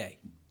of his day.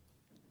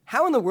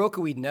 How in the world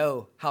could we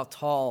know how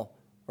tall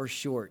or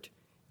short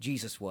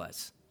Jesus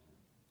was?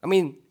 I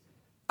mean,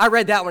 I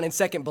read that one in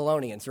 2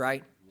 Thessalonians,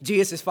 right?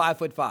 Jesus is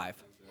 5'5",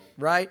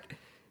 right?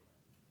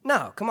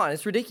 No, come on,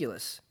 it's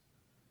ridiculous.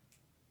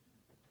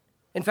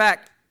 In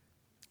fact,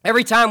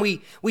 every time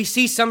we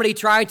see somebody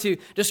try to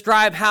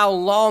describe how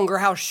long or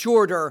how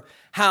short or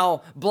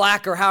how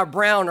black or how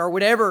brown or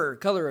whatever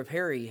color of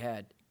hair he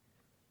had,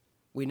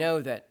 we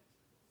know that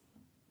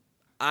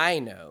I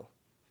know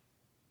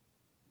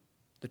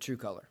the true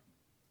color.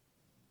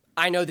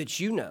 I know that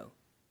you know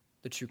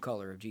the true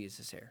color of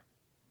Jesus' hair.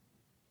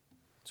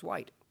 It's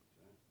white.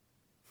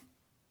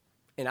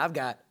 And I've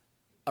got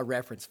a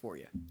reference for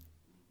you.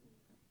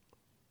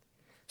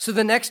 So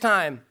the next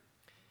time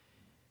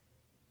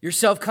you're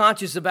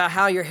self-conscious about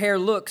how your hair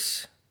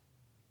looks,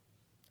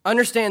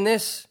 understand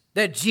this,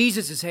 that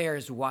Jesus' hair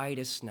is white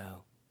as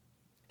snow,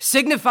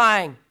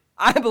 signifying,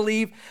 I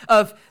believe,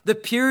 of the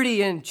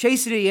purity and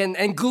chastity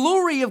and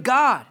glory of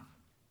God,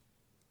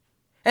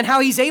 and how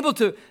he's able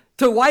to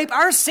wipe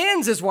our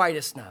sins as white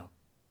as snow.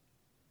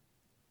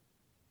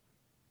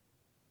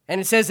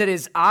 And it says that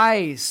his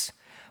eyes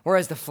were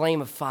as the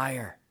flame of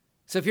fire.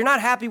 So if you're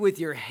not happy with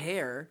your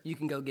hair, you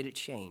can go get it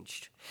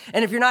changed.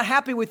 And if you're not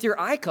happy with your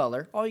eye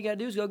color, all you got to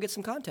do is go get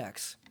some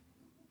contacts.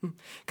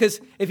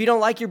 Because if you don't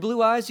like your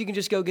blue eyes, you can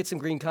just go get some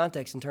green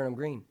contacts and turn them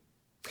green.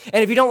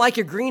 And if you don't like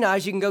your green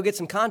eyes, you can go get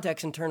some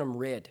contacts and turn them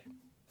red.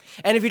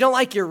 And if you don't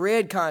like your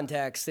red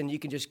contacts, then you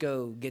can just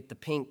go get the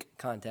pink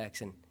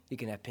contacts and you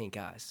can have pink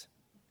eyes.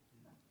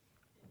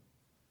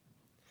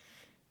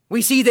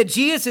 We see that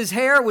Jesus'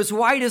 hair was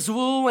white as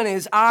wool and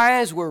his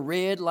eyes were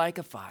red like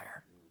a fire.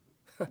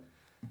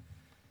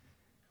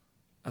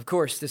 Of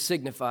course, this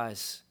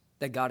signifies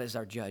that God is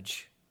our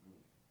judge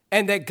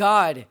and that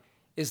God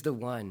is the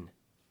one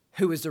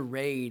who is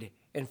arrayed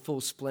in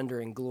full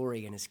splendor and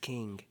glory and is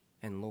King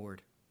and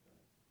Lord.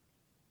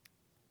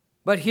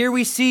 But here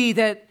we see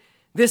that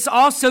this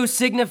also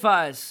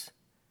signifies,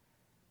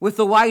 with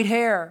the white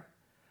hair,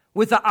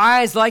 with the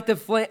eyes like a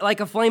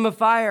flame of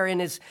fire,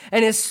 and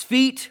his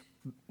feet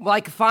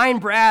like fine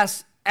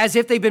brass, as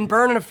if they've been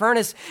burned in a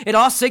furnace, it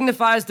all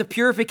signifies the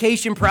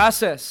purification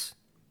process.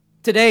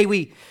 Today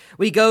we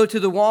go to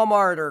the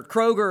Walmart or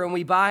Kroger and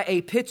we buy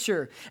a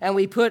pitcher and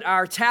we put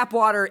our tap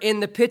water in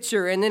the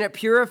pitcher and then it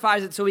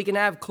purifies it so we can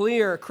have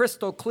clear,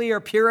 crystal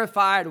clear,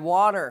 purified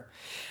water.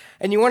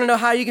 And you want to know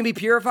how you can be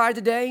purified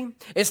today?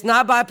 It's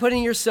not by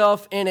putting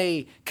yourself in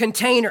a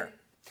container.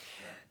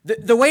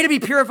 The way to be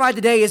purified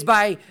today is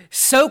by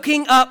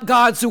soaking up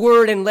God's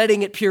word and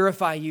letting it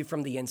purify you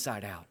from the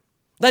inside out.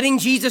 Letting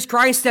Jesus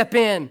Christ step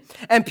in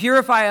and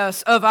purify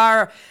us of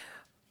our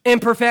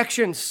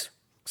imperfections,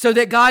 so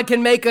that God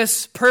can make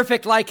us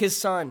perfect like his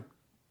Son.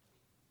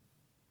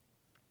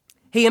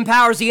 He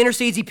empowers, he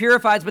intercedes, he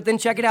purifies, but then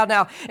check it out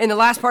now. In the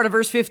last part of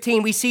verse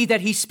 15, we see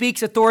that he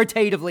speaks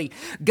authoritatively.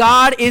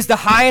 God is the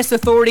highest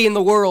authority in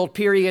the world,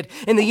 period,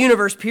 in the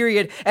universe,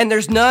 period, and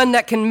there's none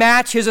that can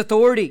match his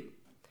authority.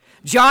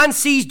 John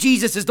sees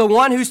Jesus as the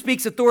one who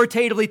speaks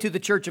authoritatively to the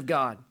church of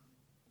God.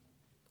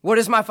 What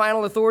is my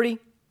final authority?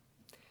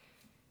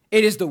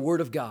 It is the Word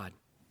of God.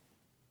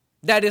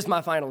 That is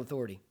my final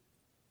authority.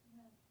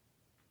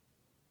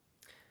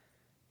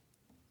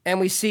 And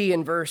we see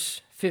in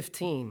verse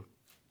 15,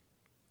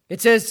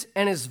 it says,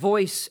 and his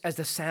voice as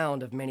the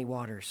sound of many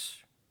waters.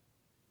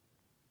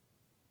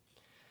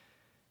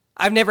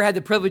 I've never had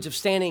the privilege of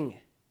standing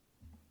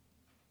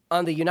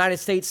on the United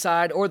States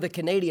side or the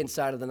Canadian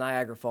side of the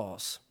Niagara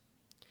Falls.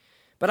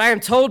 But I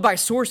am told by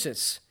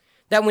sources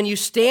that when you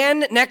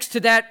stand next to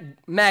that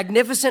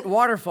magnificent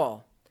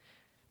waterfall,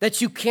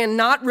 that you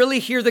cannot really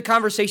hear the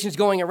conversations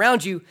going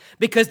around you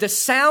because the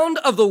sound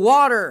of the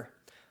water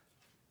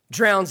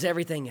drowns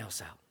everything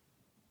else out.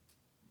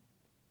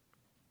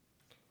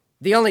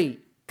 The only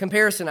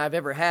comparison I've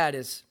ever had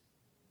is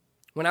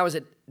when I was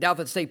at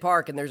Douthit State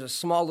Park and there's a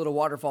small little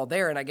waterfall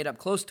there and I get up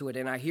close to it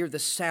and I hear the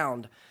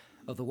sound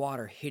of the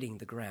water hitting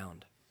the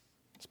ground.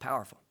 It's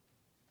powerful.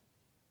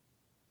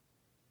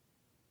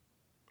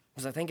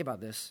 As I think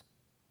about this,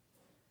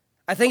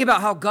 I think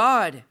about how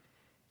God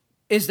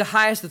is the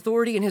highest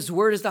authority and his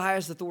word is the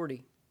highest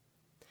authority.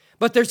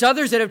 But there's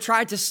others that have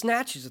tried to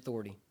snatch his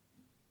authority.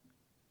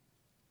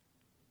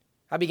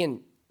 I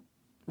began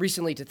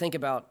recently to think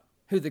about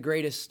who the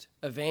greatest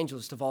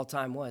evangelist of all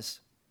time was.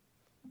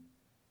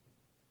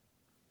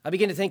 I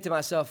began to think to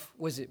myself,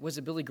 was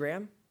it Billy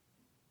Graham?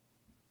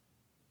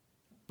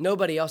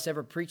 Nobody else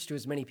ever preached to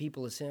as many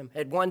people as him.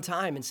 At one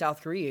time in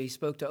South Korea, he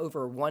spoke to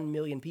over 1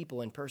 million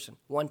people in person.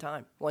 One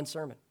time, one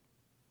sermon.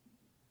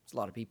 It's a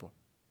lot of people.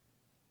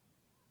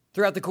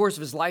 Throughout the course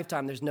of his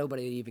lifetime, there's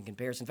nobody that even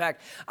compares. In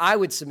fact, I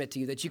would submit to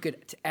you that you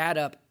could add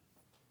up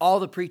all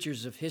the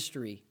preachers of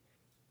history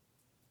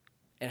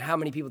and how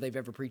many people they've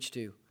ever preached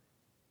to,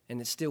 and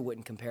it still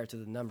wouldn't compare to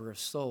the number of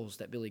souls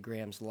that Billy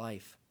Graham's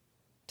life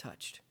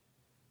touched.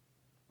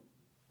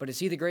 But is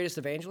he the greatest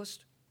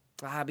evangelist?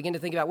 I begin to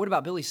think about, what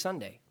about Billy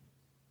Sunday?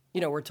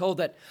 We're told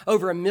that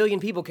over 1 million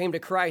people came to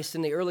Christ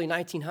in the early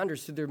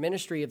 1900s through their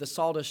ministry of the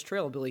Sawdust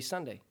Trail of Billy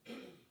Sunday.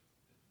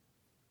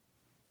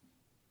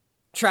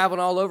 Traveling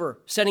all over,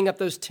 setting up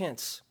those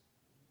tents.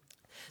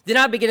 Then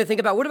I begin to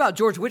think about, what about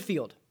George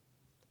Whitefield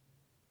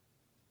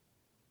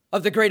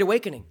of the Great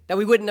Awakening? That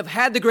we wouldn't have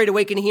had the Great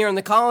Awakening here in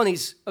the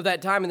colonies of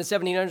that time in the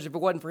 1700s if it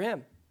wasn't for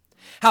him.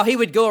 How he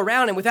would go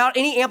around and without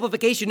any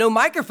amplification, no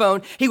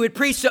microphone, he would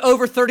preach to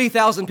over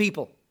 30,000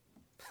 people.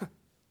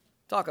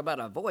 Talk about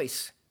a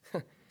voice.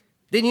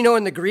 Didn't you know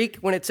in the Greek,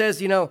 when it says,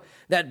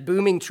 that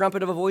booming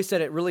trumpet of a voice,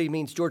 that it really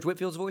means George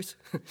Whitefield's voice?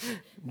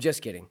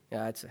 Just kidding.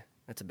 Yeah,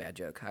 that's a bad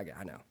joke.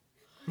 I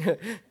know.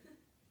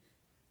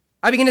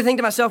 I begin to think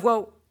to myself,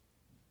 well,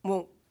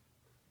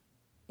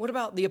 what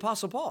about the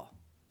Apostle Paul?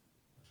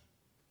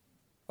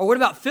 Or what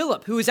about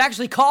Philip, who is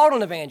actually called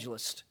an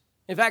evangelist?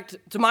 In fact,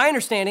 to my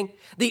understanding,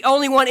 the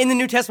only one in the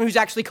New Testament who's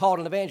actually called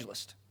an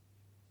evangelist.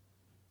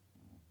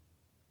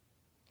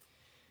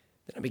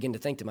 Then I begin to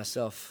think to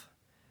myself,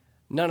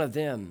 none of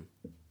them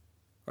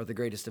are the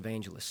greatest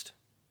evangelist.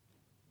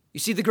 You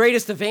see, the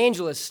greatest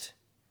evangelist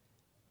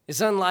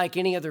is unlike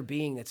any other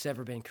being that's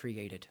ever been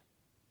created.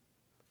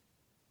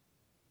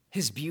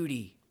 His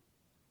beauty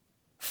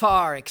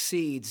far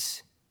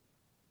exceeds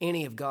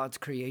any of God's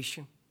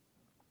creation.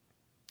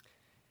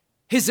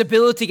 His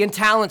ability and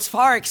talents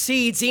far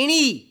exceeds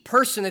any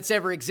person that's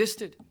ever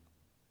existed.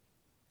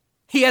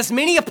 He has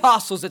many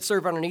apostles that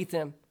serve underneath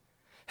him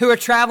who are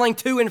traveling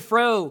to and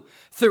fro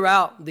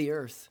throughout the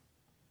earth.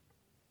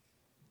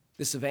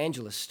 This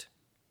evangelist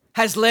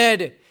has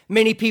led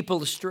many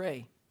people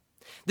astray.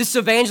 This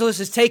evangelist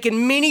has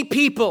taken many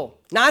people,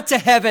 not to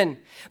heaven,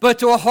 but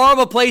to a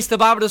horrible place the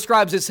Bible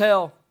describes as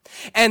hell.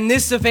 And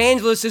this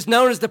evangelist is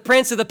known as the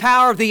prince of the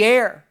power of the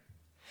air,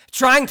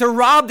 trying to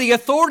rob the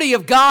authority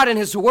of God and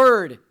his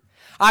word.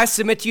 I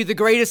submit to you, the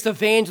greatest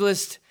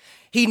evangelist,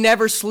 he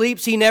never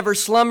sleeps, he never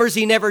slumbers,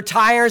 he never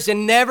tires,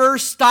 and never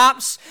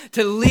stops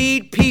to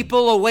lead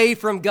people away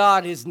from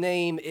God. His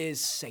name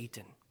is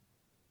Satan.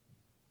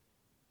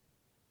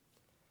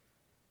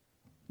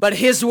 But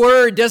his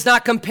word does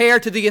not compare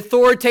to the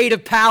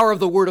authoritative power of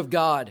the word of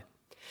God,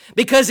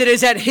 because it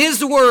is at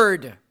his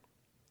word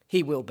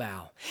he will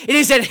bow. It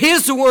is at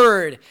his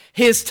word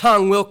his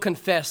tongue will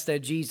confess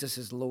that Jesus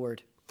is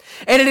Lord.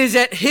 And it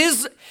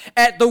is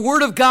at the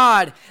word of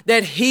God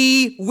that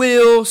he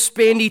will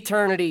spend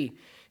eternity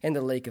in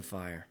the lake of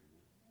fire.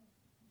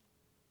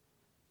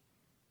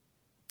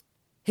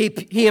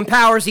 He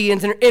empowers, he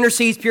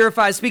intercedes,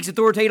 purifies, speaks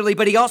authoritatively,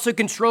 but he also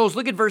controls.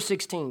 Look at verse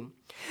 16.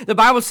 The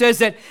Bible says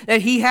that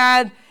he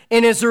had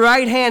in his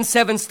right hand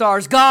 7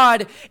 stars.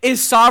 God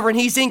is sovereign.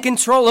 He's in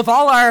control of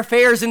all our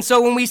affairs. And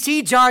so when we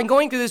see John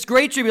going through this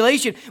great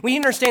tribulation, we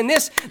understand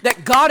this,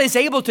 that God is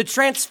able to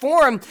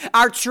transform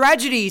our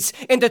tragedies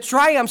into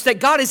triumphs, that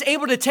God is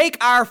able to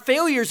take our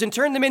failures and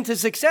turn them into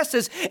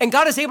successes, and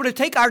God is able to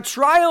take our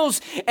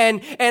trials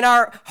and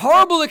our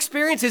horrible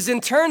experiences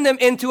and turn them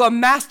into a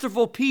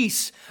masterful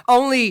peace,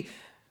 only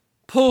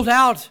pulled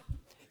out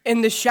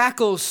in the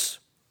shackles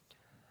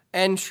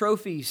and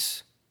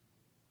trophies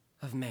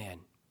of man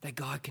that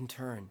God can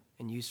turn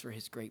and use for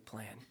his great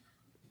plan.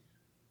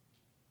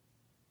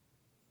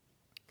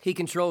 He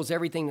controls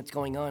everything that's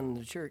going on in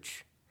the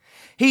church.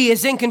 He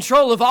is in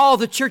control of all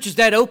the churches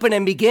that open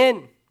and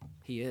begin.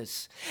 He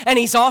is. And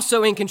he's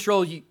also in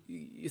control. You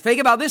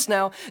think about this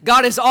now.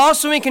 God is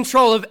also in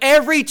control of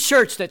every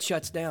church that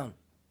shuts down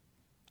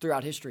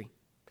throughout history.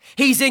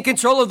 He's in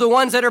control of the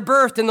ones that are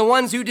birthed and the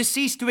ones who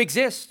cease to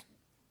exist.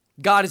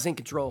 God is in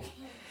control.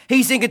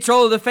 He's in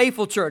control of the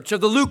faithful church,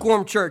 of the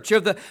lukewarm church,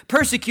 of the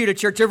persecuted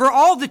church, over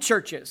all the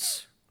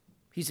churches.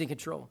 He's in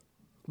control.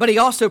 But he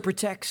also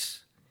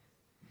protects.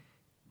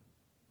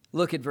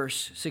 Look at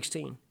verse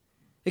 16.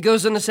 It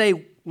goes on to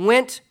say,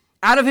 went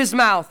out of his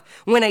mouth,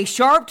 went a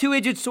sharp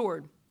two-edged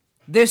sword.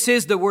 This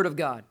is the word of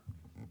God.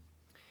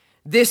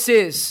 This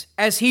is,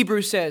 as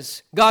Hebrews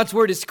says, God's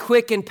word is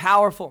quick and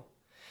powerful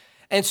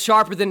and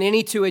sharper than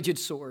any two-edged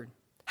sword.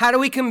 How do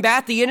we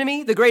combat the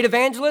enemy, the great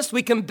evangelist?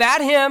 We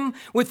combat him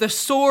with the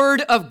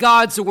sword of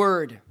God's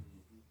word.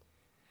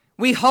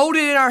 We hold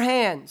it in our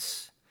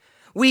hands.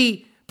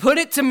 We put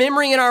it to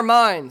memory in our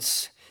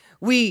minds.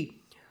 We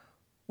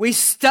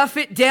stuff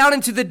it down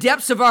into the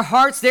depths of our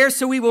hearts there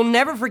so we will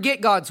never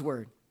forget God's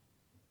word.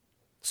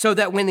 So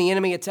that when the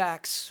enemy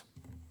attacks,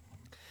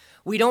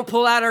 we don't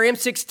pull out our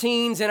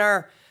M16s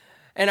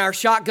and our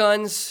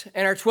shotguns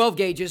and our 12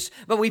 gauges,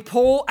 but we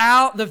pull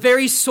out the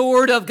very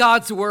sword of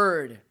God's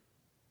word.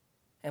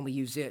 And we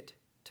use it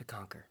to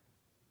conquer.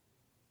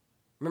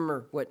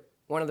 Remember what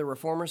one of the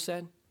reformers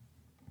said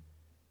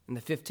in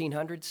the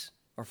 1500s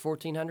or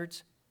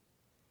 1400s?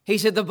 He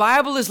said, the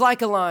Bible is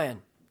like a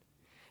lion.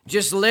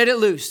 Just let it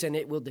loose and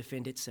it will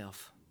defend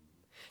itself.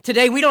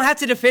 Today, we don't have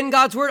to defend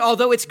God's word,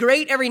 although it's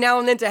great every now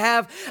and then to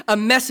have a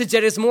message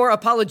that is more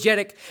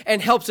apologetic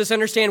and helps us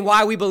understand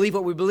why we believe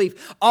what we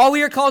believe. All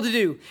we are called to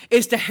do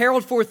is to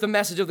herald forth the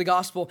message of the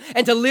gospel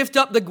and to lift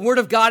up the word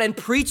of God and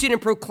preach it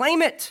and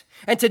proclaim it.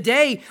 And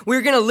today,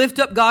 we're going to lift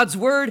up God's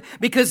word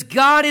because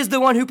God is the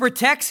one who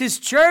protects his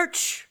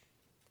church.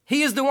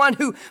 He is the one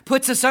who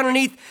puts us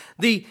underneath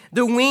the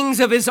wings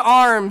of his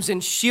arms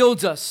and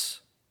shields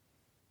us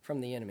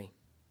from the enemy.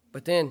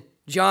 But then,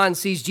 John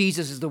sees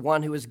Jesus as the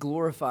one who is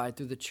glorified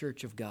through the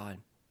church of God.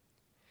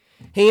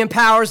 He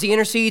empowers, he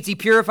intercedes, he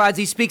purifies,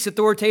 he speaks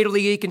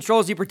authoritatively, he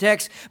controls, he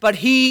protects, but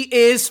he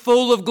is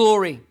full of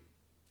glory.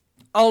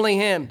 Only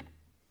him.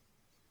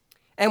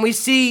 And we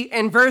see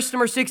in verse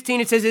number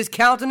 16, it says, his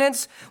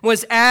countenance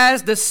was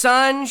as the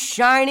sun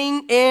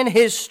shining in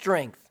his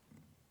strength.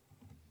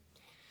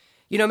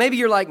 You know, maybe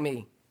you're like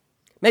me.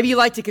 Maybe you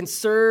like to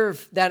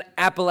conserve that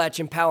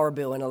Appalachian power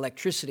bill and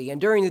electricity. And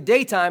during the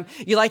daytime,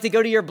 you like to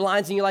go to your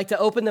blinds and you like to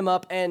open them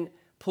up and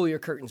pull your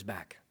curtains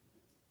back.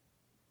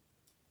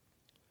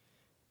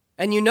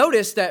 And you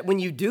notice that when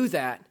you do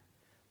that,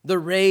 the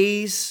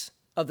rays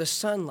of the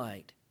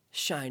sunlight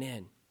shine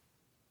in.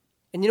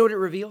 And you know what it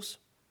reveals?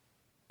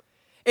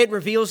 It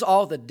reveals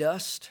all the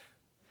dust,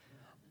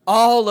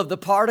 all of the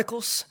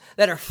particles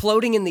that are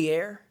floating in the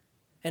air,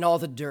 and all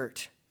the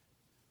dirt.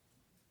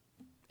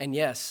 And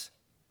yes,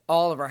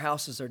 all of our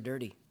houses are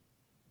dirty.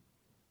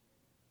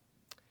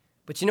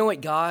 But you know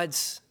what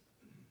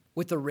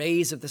with the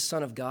rays of the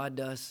Son of God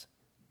does?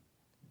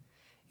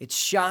 It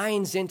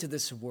shines into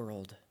this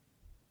world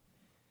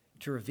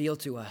to reveal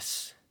to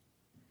us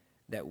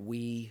that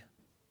we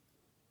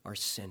are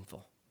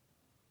sinful.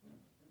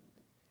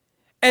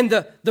 And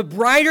the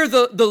brighter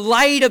the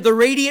light of the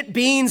radiant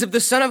beams of the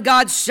Son of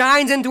God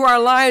shines into our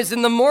lives,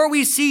 and the more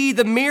we see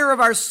the mirror of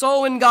our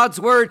soul in God's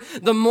word,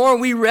 the more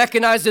we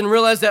recognize and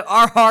realize that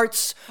our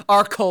hearts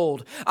are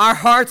cold. Our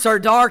hearts are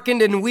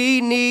darkened, and we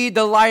need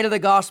the light of the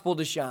gospel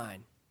to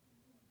shine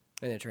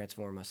and to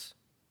transform us.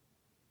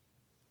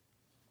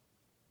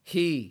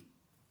 He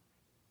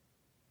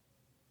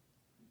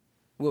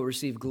will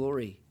receive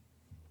glory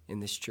in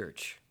this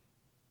church,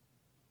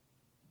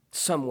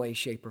 some way,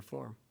 shape, or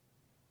form.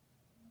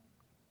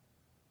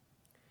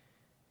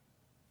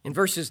 In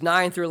verses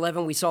 9 through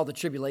 11, we saw the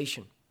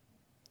tribulation.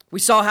 We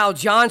saw how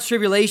John's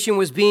tribulation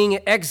was being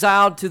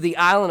exiled to the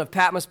island of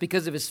Patmos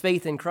because of his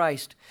faith in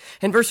Christ.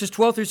 In verses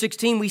 12 through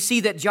 16, we see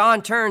that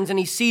John turns and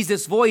he sees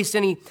this voice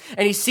and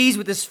he sees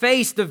with his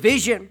face the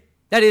vision.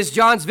 That is,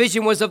 John's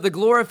vision was of the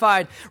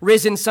glorified,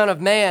 risen Son of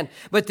Man.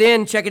 But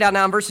then, check it out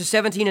now in verses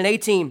 17 and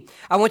 18.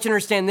 I want you to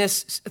understand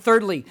this.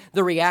 Thirdly,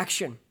 the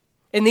reaction.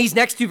 In these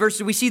next two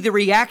verses, we see the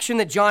reaction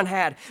that John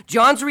had.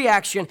 John's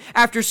reaction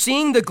after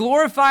seeing the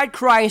glorified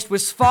Christ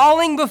was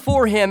falling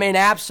before him in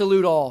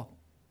absolute awe.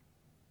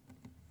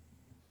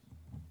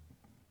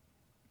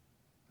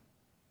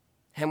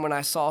 And when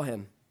I saw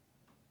him,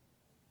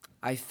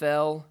 I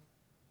fell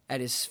at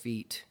his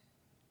feet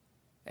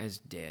as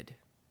dead.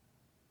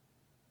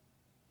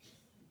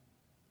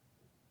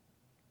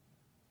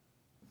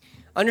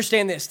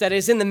 Understand this, that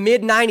it's in the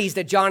mid-90s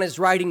that John is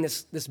writing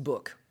this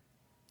book.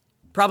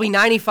 Probably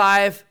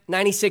 95,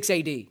 96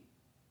 AD.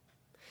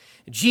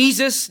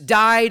 Jesus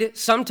died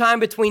sometime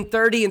between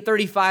 30 and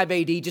 35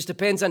 AD, just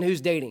depends on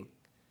who's dating.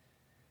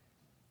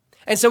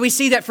 And so we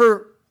see that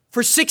for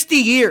 60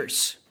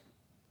 years,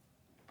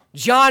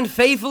 John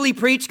faithfully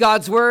preached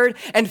God's word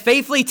and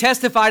faithfully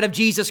testified of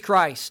Jesus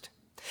Christ.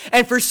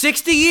 And for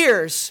 60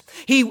 years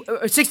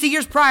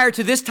prior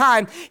to this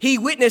time, he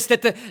witnessed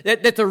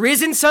that the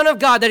risen Son of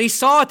God that he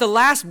saw at the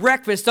last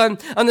breakfast on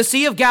the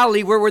Sea of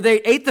Galilee, where they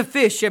ate the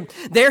fish, and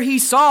there he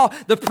saw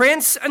the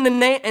prints and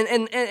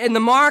the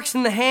marks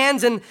in the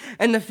hands and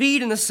the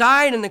feet and the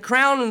side and the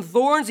crown and the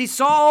thorns. He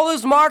saw all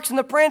those marks and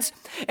the prints.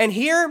 And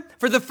here,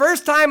 for the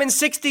first time in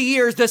 60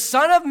 years, the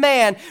Son of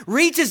Man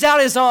reaches out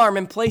his arm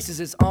and places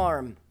his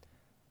arm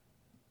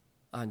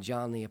on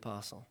John the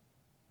Apostle,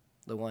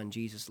 the one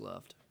Jesus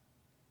loved.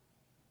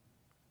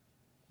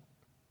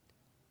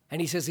 And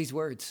he says these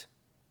words,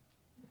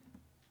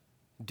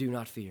 "Do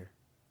not fear."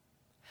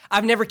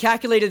 I've never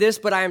calculated this,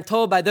 but I am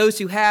told by those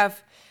who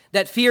have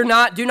that fear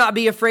not, do not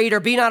be afraid,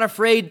 or be not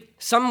afraid,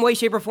 some way,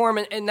 shape, or form,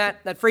 and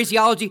that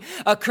phraseology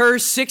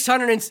occurs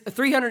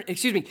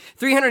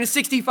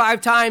 365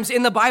 times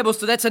in the Bible.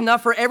 So that's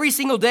enough for every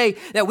single day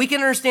that we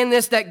can understand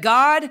this, that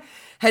God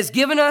has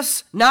given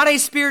us not a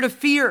spirit of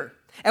fear,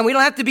 and we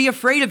don't have to be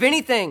afraid of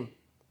anything.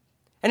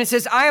 And it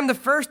says, I am the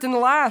first and the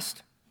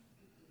last.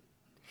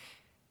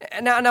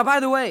 Now,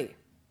 by the way,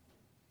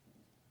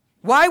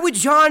 why would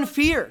John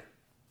fear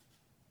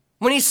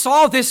when he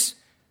saw this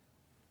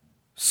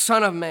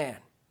Son of Man,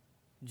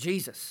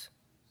 Jesus?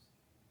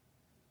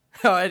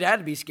 Oh, it had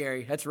to be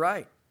scary. That's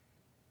right.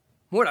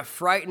 What a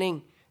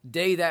frightening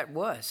day that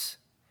was.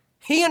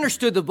 He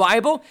understood the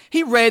Bible.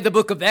 He read the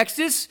book of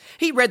Exodus.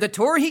 He read the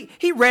Torah.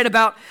 He read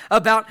about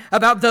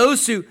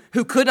those who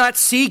could not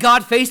see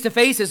God face to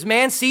face as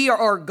man see,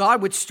 or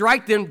God would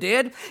strike them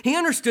dead. He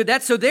understood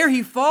that. So there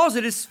he falls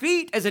at his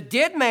feet as a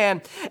dead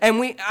man.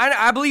 And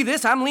I believe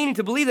this. I'm leaning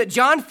to believe that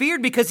John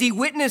feared because he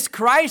witnessed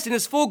Christ in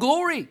his full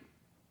glory.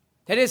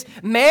 That is,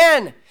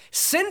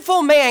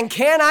 sinful man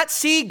cannot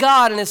see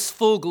God in his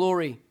full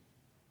glory,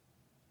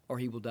 or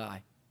he will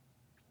die.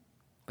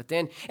 But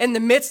then, in the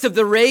midst of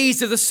the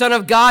rays of the Son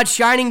of God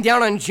shining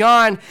down on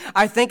John,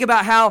 I think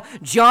about how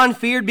John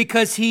feared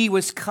because he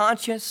was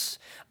conscious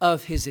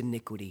of his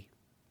iniquity.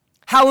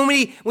 How when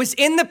he was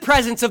in the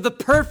presence of the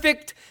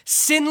perfect,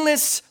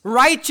 sinless,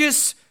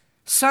 righteous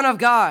Son of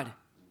God,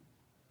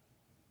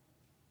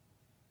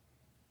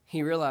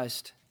 he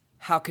realized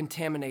how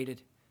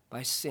contaminated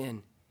by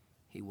sin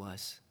he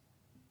was.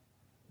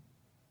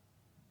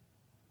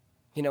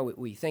 You know,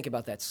 we think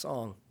about that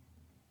song,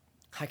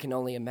 I Can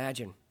Only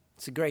Imagine.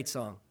 It's a great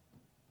song,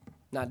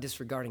 not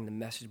disregarding the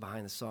message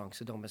behind the song,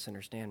 so don't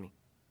misunderstand me.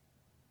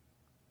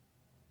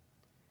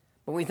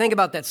 But when we think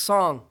about that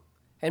song,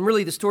 and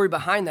really the story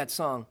behind that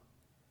song,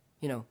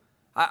 you know,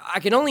 I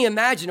can only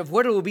imagine of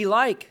what it will be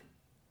like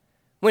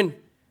when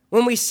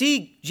we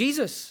see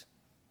Jesus.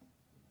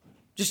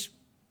 Just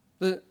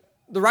the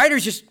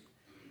writer's just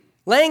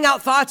laying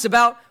out thoughts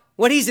about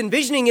what he's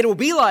envisioning it will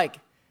be like.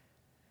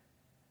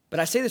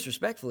 But I say this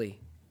respectfully,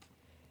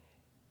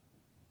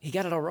 he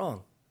got it all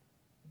wrong.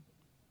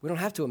 We don't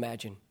have to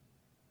imagine.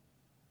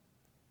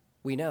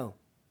 We know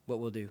what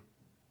we'll do.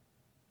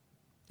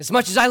 As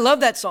much as I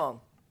love that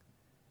song,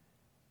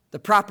 the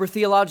proper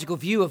theological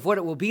view of what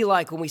it will be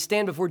like when we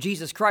stand before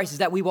Jesus Christ is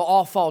that we will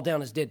all fall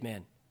down as dead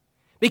men.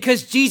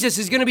 Because Jesus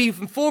is going to be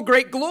in full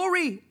great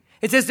glory.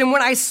 It says, and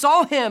when I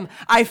saw him,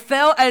 I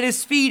fell at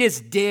his feet as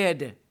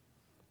dead.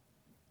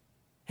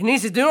 And he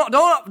says,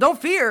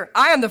 don't fear.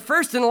 I am the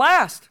first and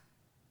last.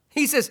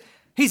 He says,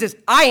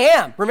 I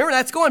am. Remember,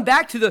 that's going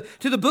back to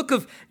the book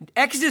of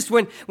Exodus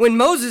when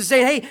Moses is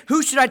saying, hey,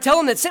 who should I tell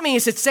him that sent me? He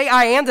said, say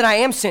I am that I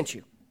am sent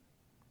you.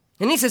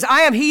 And he says,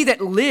 I am he that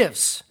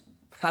lives.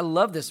 I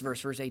love this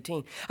verse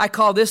 18. I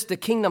call this the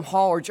Kingdom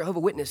Hall or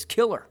Jehovah Witness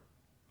killer.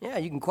 Yeah,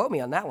 you can quote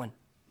me on that one.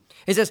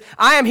 It says,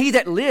 I am he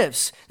that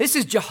lives. This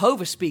is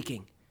Jehovah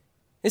speaking.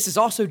 This is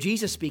also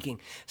Jesus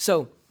speaking.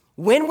 So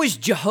when was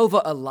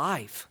Jehovah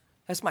alive?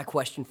 That's my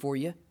question for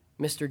you,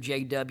 Mr.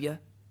 JW.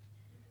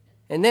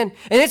 And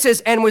it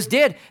says, and was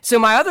dead. So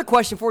my other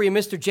question for you,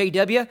 Mr.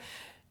 JW,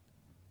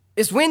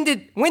 is when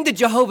did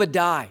Jehovah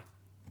die?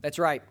 That's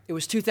right. It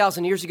was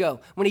 2,000 years ago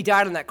when he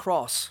died on that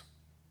cross.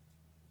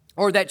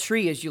 Or that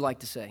tree, as you like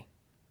to say.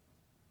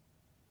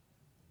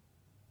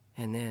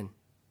 And then,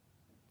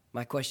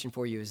 my question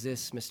for you is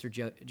this, Mr.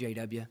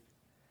 JW.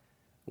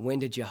 When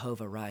did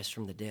Jehovah rise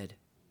from the dead?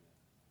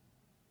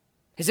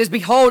 It says,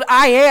 behold,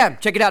 I am.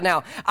 Check it out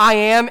now. I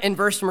am in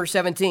verse number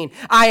 17.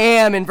 I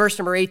am in verse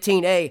number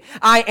 18a.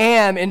 I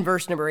am in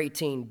verse number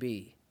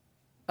 18b.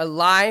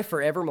 Alive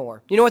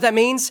forevermore. You know what that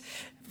means?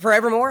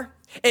 Forevermore?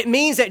 It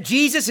means that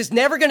Jesus is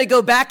never going to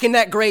go back in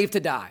that grave to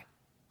die.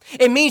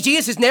 It means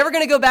Jesus is never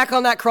going to go back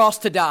on that cross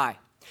to die.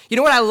 You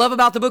know what I love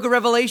about the book of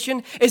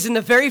Revelation? Is in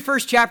the very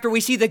first chapter,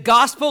 we see the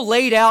gospel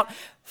laid out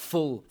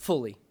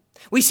fully.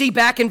 We see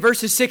back in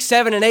verses 6,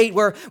 7, and 8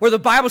 where the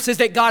Bible says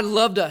that God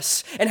loved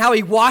us and how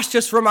he washed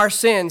us from our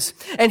sins.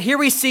 And here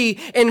we see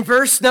in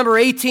verse number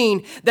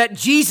 18 that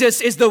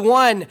Jesus is the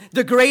one,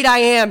 the great I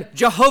am,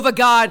 Jehovah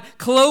God,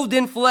 clothed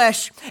in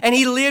flesh. And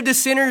he lived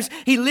as sinners.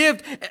 He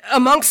lived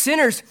amongst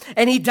sinners.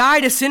 And he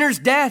died a sinner's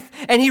death.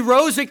 And he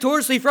rose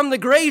victoriously from the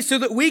grave so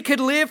that we could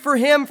live for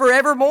him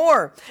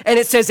forevermore. And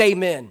it says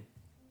amen.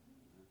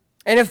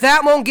 And if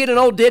that won't get an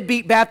old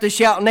deadbeat Baptist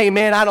shouting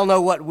amen, I don't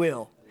know what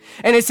will.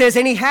 And it says,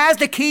 and he has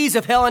the keys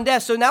of hell and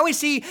death. So now we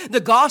see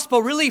the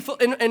gospel really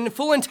in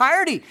full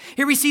entirety.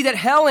 Here we see that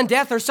hell and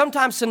death are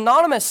sometimes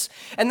synonymous,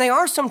 and they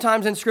are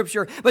sometimes in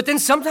Scripture, but then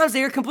sometimes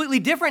they are completely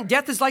different.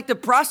 Death is like the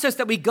process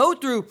that we go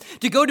through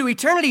to go to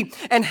eternity,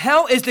 and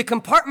hell is the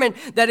compartment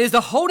that is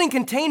the holding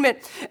containment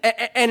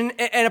and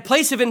a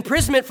place of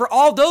imprisonment for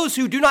all those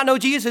who do not know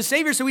Jesus as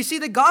Savior. So we see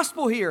the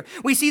gospel here.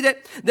 We see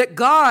that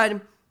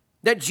God,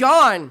 that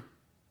John,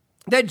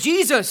 that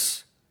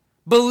Jesus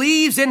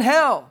believes in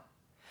hell.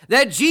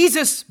 That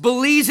Jesus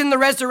believes in the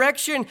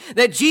resurrection,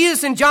 that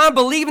Jesus and John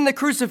believe in the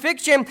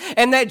crucifixion,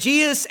 and that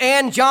Jesus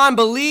and John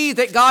believe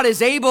that God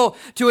is able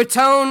to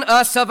atone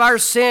us of our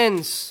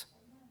sins.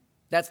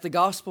 That's the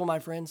gospel, my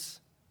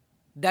friends.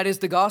 That is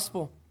the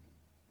gospel.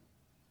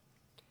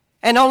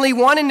 And only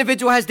one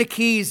individual has the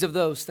keys of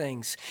those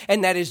things,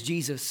 and that is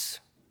Jesus.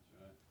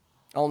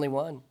 Only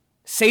one.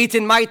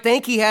 Satan might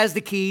think he has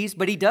the keys,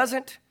 but he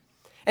doesn't.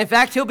 In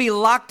fact, he'll be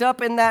locked up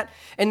in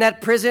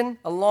that prison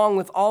along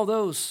with all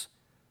those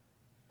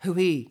who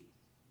he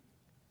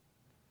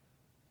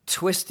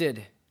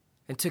twisted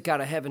and took out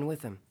of heaven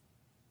with him.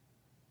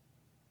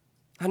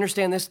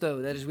 Understand this,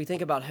 though, that as we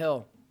think about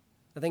hell,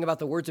 I think about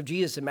the words of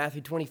Jesus in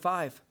Matthew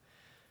 25,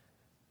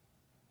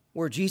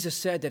 where Jesus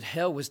said that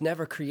hell was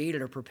never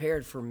created or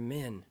prepared for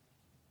men,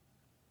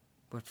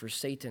 but for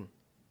Satan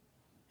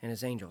and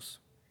his angels.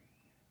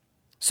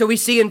 So we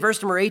see in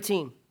verse number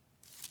 18,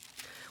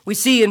 we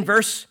see in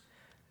verse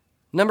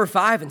number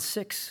 5 and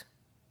 6,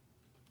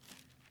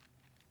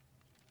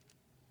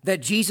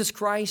 that Jesus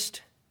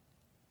Christ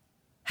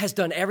has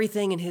done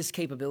everything in his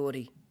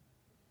capability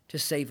to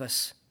save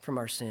us from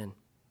our sin.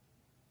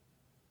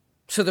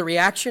 So the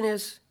reaction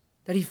is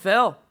that he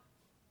fell.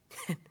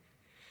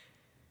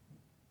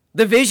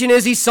 The vision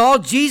is he saw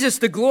Jesus,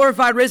 the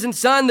glorified risen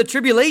Son. The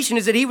tribulation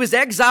is that he was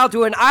exiled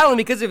to an island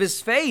because of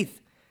his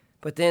faith.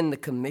 But then the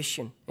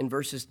commission in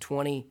verses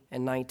 20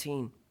 and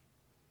 19.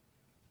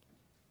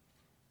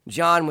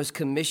 John was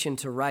commissioned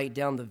to write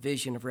down the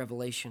vision of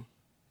Revelation.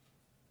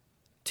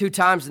 2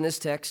 times in this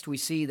text, we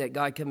see that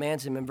God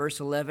commands him in verse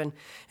 11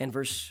 and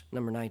verse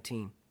number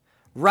 19.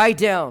 Write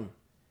down,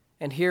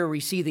 and here we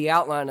see the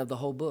outline of the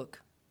whole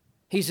book.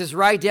 He says,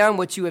 write down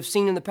what you have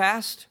seen in the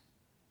past.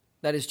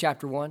 That is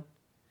chapter 1.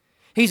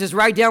 He says,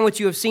 write down what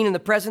you have seen in the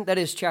present. That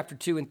is chapter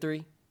 2 and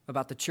 3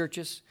 about the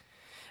churches.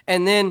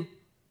 And then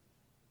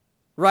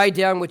write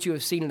down what you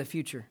have seen in the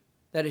future.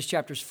 That is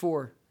chapters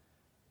 4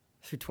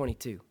 through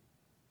 22.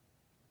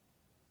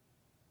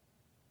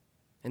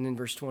 And then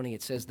verse 20,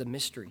 it says the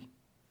mystery.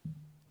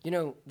 You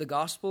know, the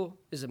gospel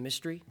is a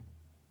mystery.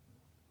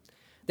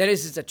 That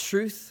is, it's a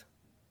truth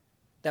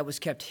that was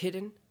kept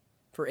hidden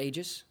for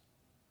ages.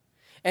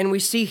 And we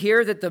see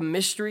here that the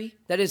mystery,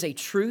 that is a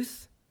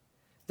truth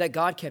that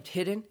God kept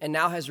hidden and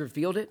now has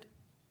revealed it,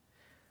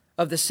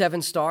 of the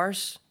 7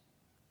 stars,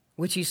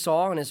 which he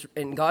saw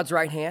in God's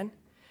right hand,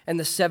 and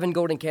the 7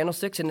 golden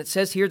candlesticks. And it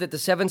says here that the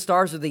 7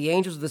 stars are the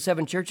angels of the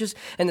 7 churches,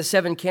 and the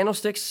 7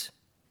 candlesticks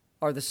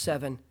are the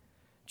 7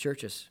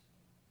 churches.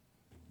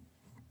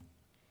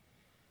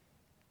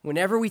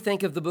 Whenever we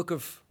think of the book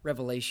of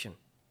Revelation,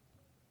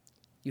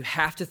 you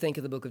have to think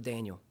of the book of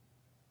Daniel.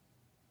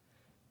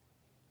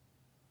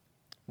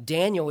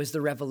 Daniel is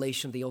the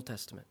revelation of the Old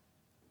Testament.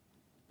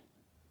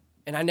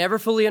 And I never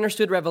fully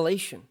understood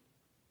Revelation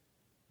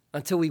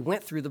until we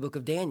went through the book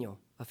of Daniel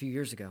a few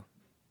years ago.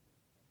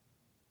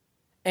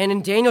 And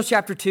in Daniel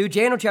chapter 2,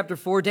 Daniel chapter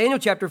 4, Daniel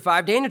chapter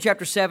 5, Daniel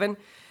chapter 7,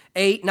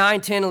 8,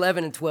 9, 10,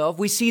 11, and 12,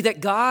 we see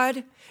that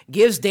God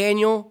gives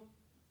Daniel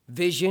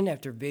vision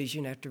after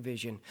vision after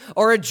vision,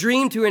 or a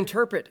dream to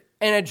interpret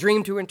and a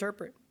dream to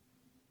interpret.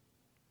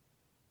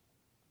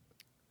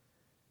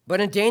 But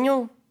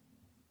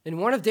in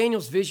one of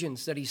Daniel's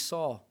visions that he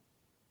saw,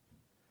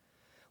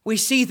 we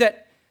see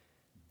that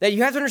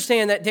you have to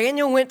understand that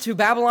Daniel went to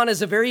Babylon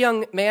as a very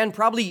young man,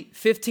 probably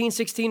 15,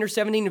 16, or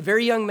 17, a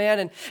very young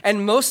man,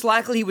 and most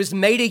likely he was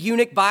made a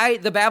eunuch by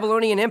the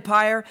Babylonian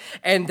Empire,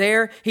 and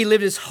there he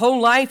lived his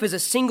whole life as a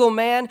single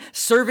man,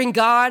 serving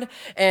God,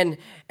 and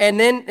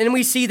then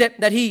we see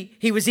that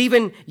he was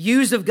even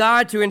used of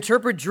God to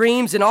interpret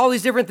dreams and all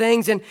these different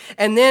things, and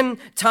then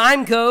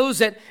time goes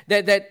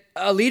that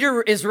a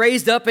leader is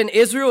raised up, and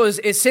Israel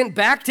is sent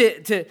back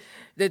to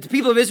the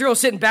people of Israel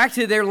sent back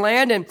to their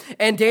land,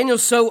 and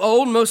Daniel's so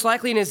old, most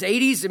likely in his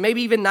 80s,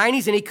 maybe even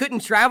 90s, and he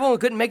couldn't travel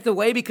and couldn't make the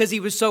way because he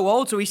was so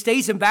old, so he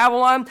stays in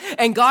Babylon,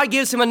 and God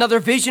gives him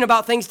another vision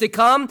about things to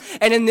come,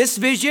 and in this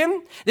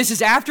vision, this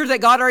is after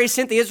that God already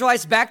sent the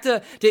Israelites back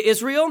to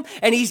Israel,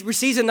 and he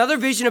receives another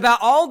vision about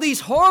all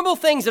these horrible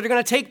things that are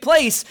going to take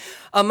place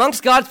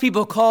amongst God's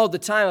people called the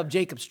time of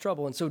Jacob's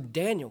trouble, and so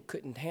Daniel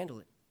couldn't handle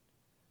it,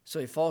 so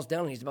he falls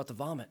down and he's about to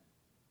vomit.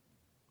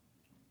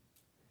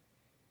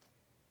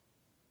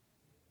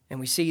 And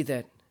we see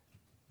that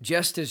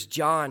just as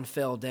John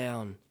fell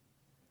down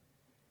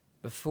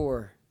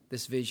before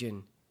this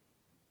vision,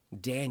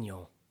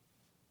 Daniel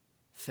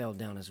fell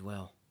down as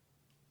well.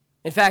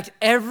 In fact,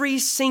 every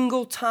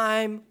single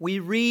time we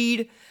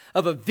read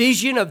of a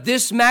vision of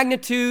this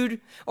magnitude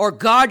or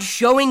God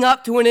showing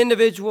up to an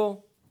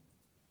individual,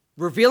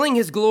 revealing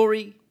his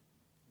glory,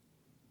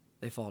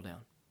 they fall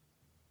down.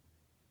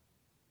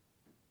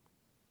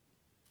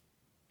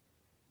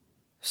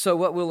 So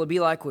what will it be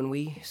like when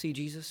we see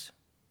Jesus?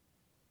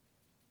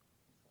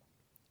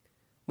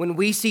 When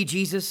we see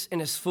Jesus in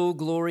his full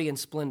glory and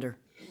splendor,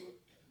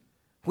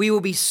 we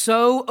will be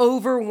so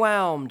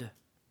overwhelmed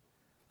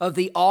of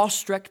the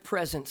awestruck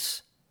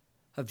presence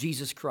of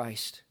Jesus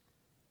Christ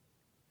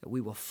that we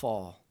will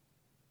fall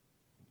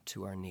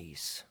to our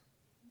knees.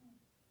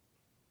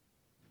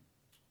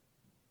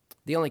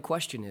 The only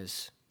question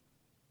is,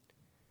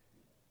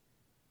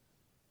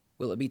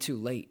 will it be too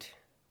late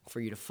for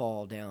you to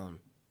fall down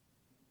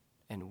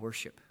and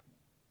worship?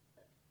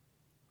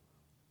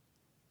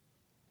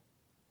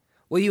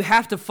 Will you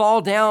have to fall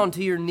down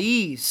to your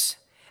knees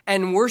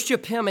and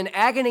worship him in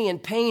agony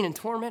and pain and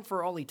torment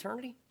for all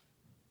eternity?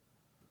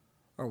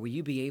 Or will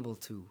you be able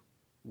to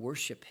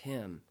worship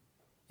him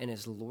in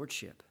his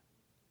lordship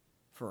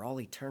for all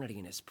eternity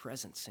in his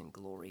presence and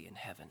glory in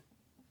heaven?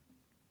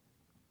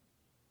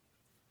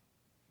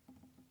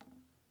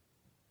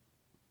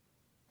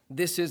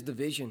 This is the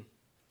vision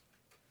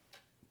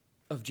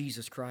of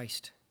Jesus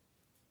Christ.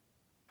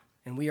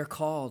 And we are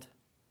called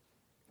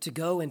to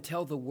go and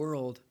tell the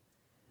world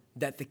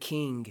that the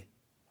King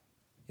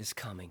is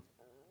coming.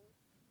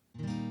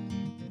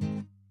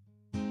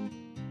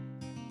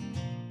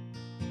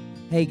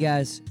 Hey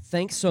guys,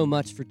 thanks so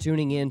much for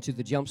tuning in to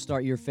the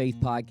Jumpstart Your Faith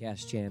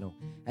podcast channel.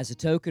 As a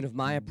token of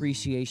my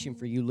appreciation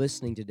for you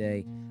listening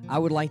today, I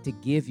would like to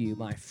give you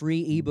my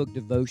free ebook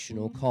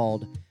devotional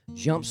called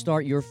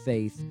Jumpstart Your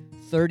Faith,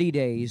 30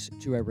 Days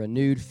to a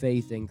Renewed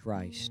Faith in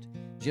Christ.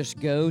 Just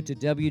go to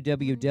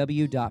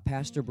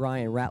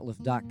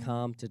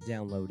www.pastorbrianratliff.com to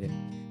download it.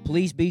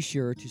 Please be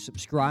sure to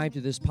subscribe to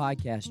this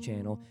podcast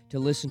channel to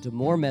listen to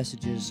more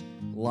messages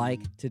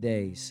like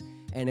today's.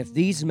 And if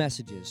these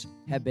messages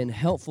have been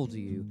helpful to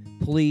you,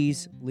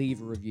 please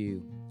leave a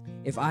review.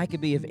 If I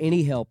could be of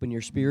any help in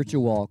your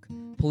spiritual walk,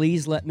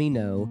 please let me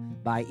know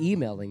by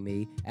emailing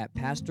me at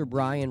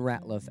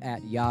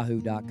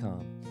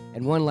pastorbrianratliff@yahoo.com.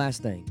 And one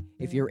last thing,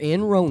 if you're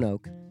in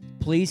Roanoke,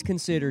 please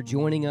consider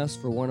joining us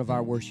for one of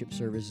our worship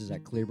services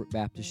at Clearbrook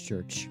Baptist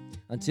Church.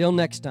 Until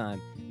next time,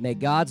 may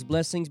God's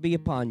blessings be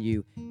upon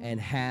you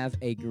and have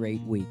a great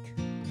week.